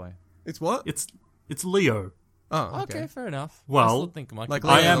 Monkey Boy. It's what? It's Leo. Oh, Okay, fair enough. Well, I still think Monkey like Boy.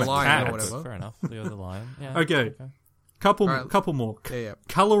 Leo I am the a lion cat. or whatever. Fair enough. Leo the lion. Yeah. Okay. Couple more. Yeah.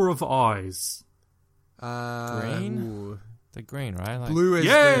 Color of eyes. Green? Ooh. The green, right? Like, Blue is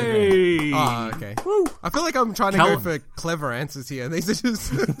Yay! okay. Woo. I feel like I'm trying to go for clever answers here. These are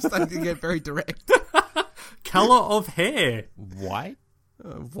just starting to get very direct. Color of hair. White?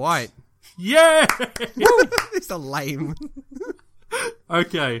 White. Yeah! These are lame.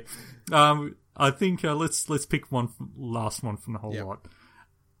 Okay. I think let's pick last one from the whole lot.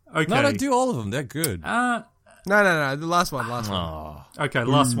 Okay. No, do all of them. They're good. No. The last one. Oh. Okay,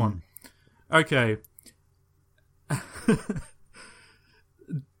 last one. Okay.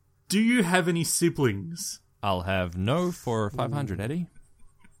 Do you have any siblings? I'll have no for 500, Eddie.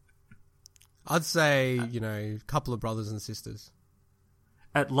 I'd say, a couple of brothers and sisters.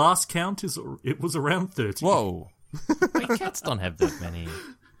 At last count, it was around 30. Whoa. Wait, cats don't have that many.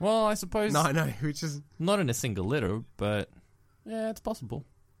 Well, I suppose... No, which is... Not in a single litter, but... Yeah, it's possible.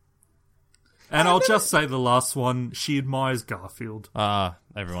 And I'll just say the last one, she admires Garfield.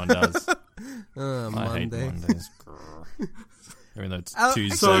 Everyone does. I hate Monday. Mondays. Even though it's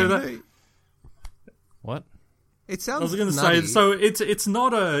Tuesday. So what? It sounds I was going to say, so it's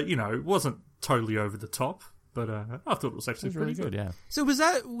not it wasn't totally over the top, but I thought it was actually really good, yeah. So was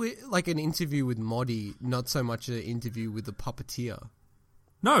that like an interview with Moddy, not so much an interview with the puppeteer?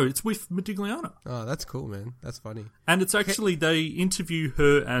 No, it's with Modigliana. Oh, that's cool, man. That's funny. And it's actually, they interview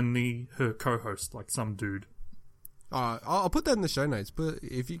her and her co-host, like some dude. I'll put that in the show notes, but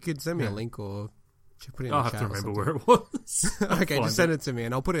if you could send me a link or put it in I'll the have chat to remember or where it was. Okay, just send it to me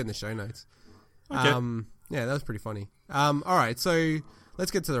and I'll put it in the show notes. Okay. Yeah, that was pretty funny. All right, so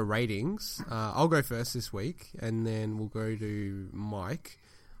let's get to the ratings. I'll go first this week, and then we'll go to Mike.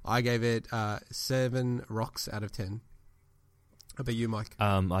 I gave it 7 rocks out of 10. How about you, Mike?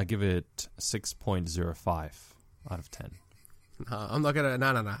 I give it 6.05 out of 10. I'm not gonna.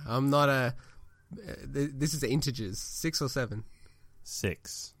 No. I'm not a. This is integers. 6 or 7?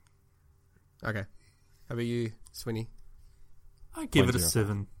 6. Okay. How about you, Swinny? I give it a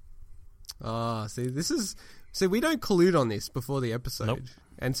 7. Oh, see, we don't collude on this before the episode. Nope.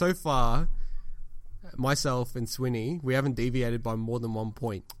 And so far, myself and Swinny, we haven't deviated by more than 1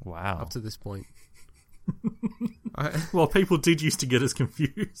 point. Wow. Up to this point. Well, people did used to get us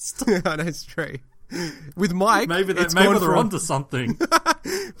confused. I know, it's true. With Mike, maybe they're onto something.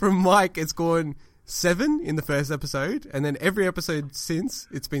 From Mike, it's gone 7 in the first episode, and then every episode since,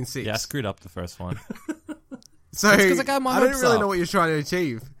 it's been 6. Yeah, I screwed up the first one. So I don't really know what you're trying to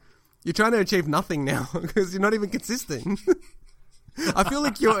achieve. You're trying to achieve nothing now because you're not even consistent. I feel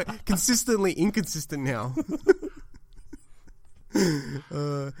like you're consistently inconsistent now.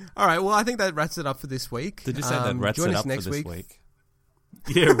 All right, well, I think that wraps it up for this week. Did you say that wraps it up for this week?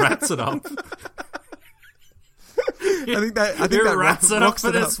 Yeah, wraps it up. I think that wraps it up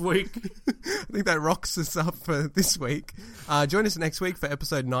for this week. I think that rocks us up for this week. Join us next week for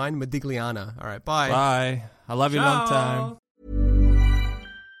episode 9, Modigliana. All right, bye. Bye. I love you long time.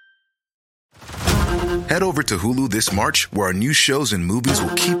 Head over to Hulu this March, where our new shows and movies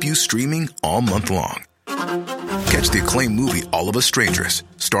will keep you streaming all month long. Catch the acclaimed movie All of Us Strangers,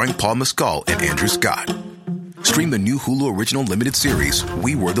 starring Paul Mescal and Andrew Scott. Stream the new Hulu original limited series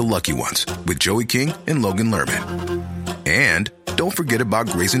We Were the Lucky Ones with Joey King and Logan Lerman. And don't forget about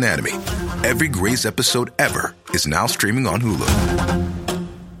Grey's Anatomy. Every Grey's episode ever is now streaming on Hulu.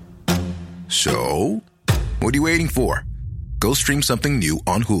 So, what are you waiting for? Go stream something new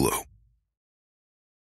on Hulu.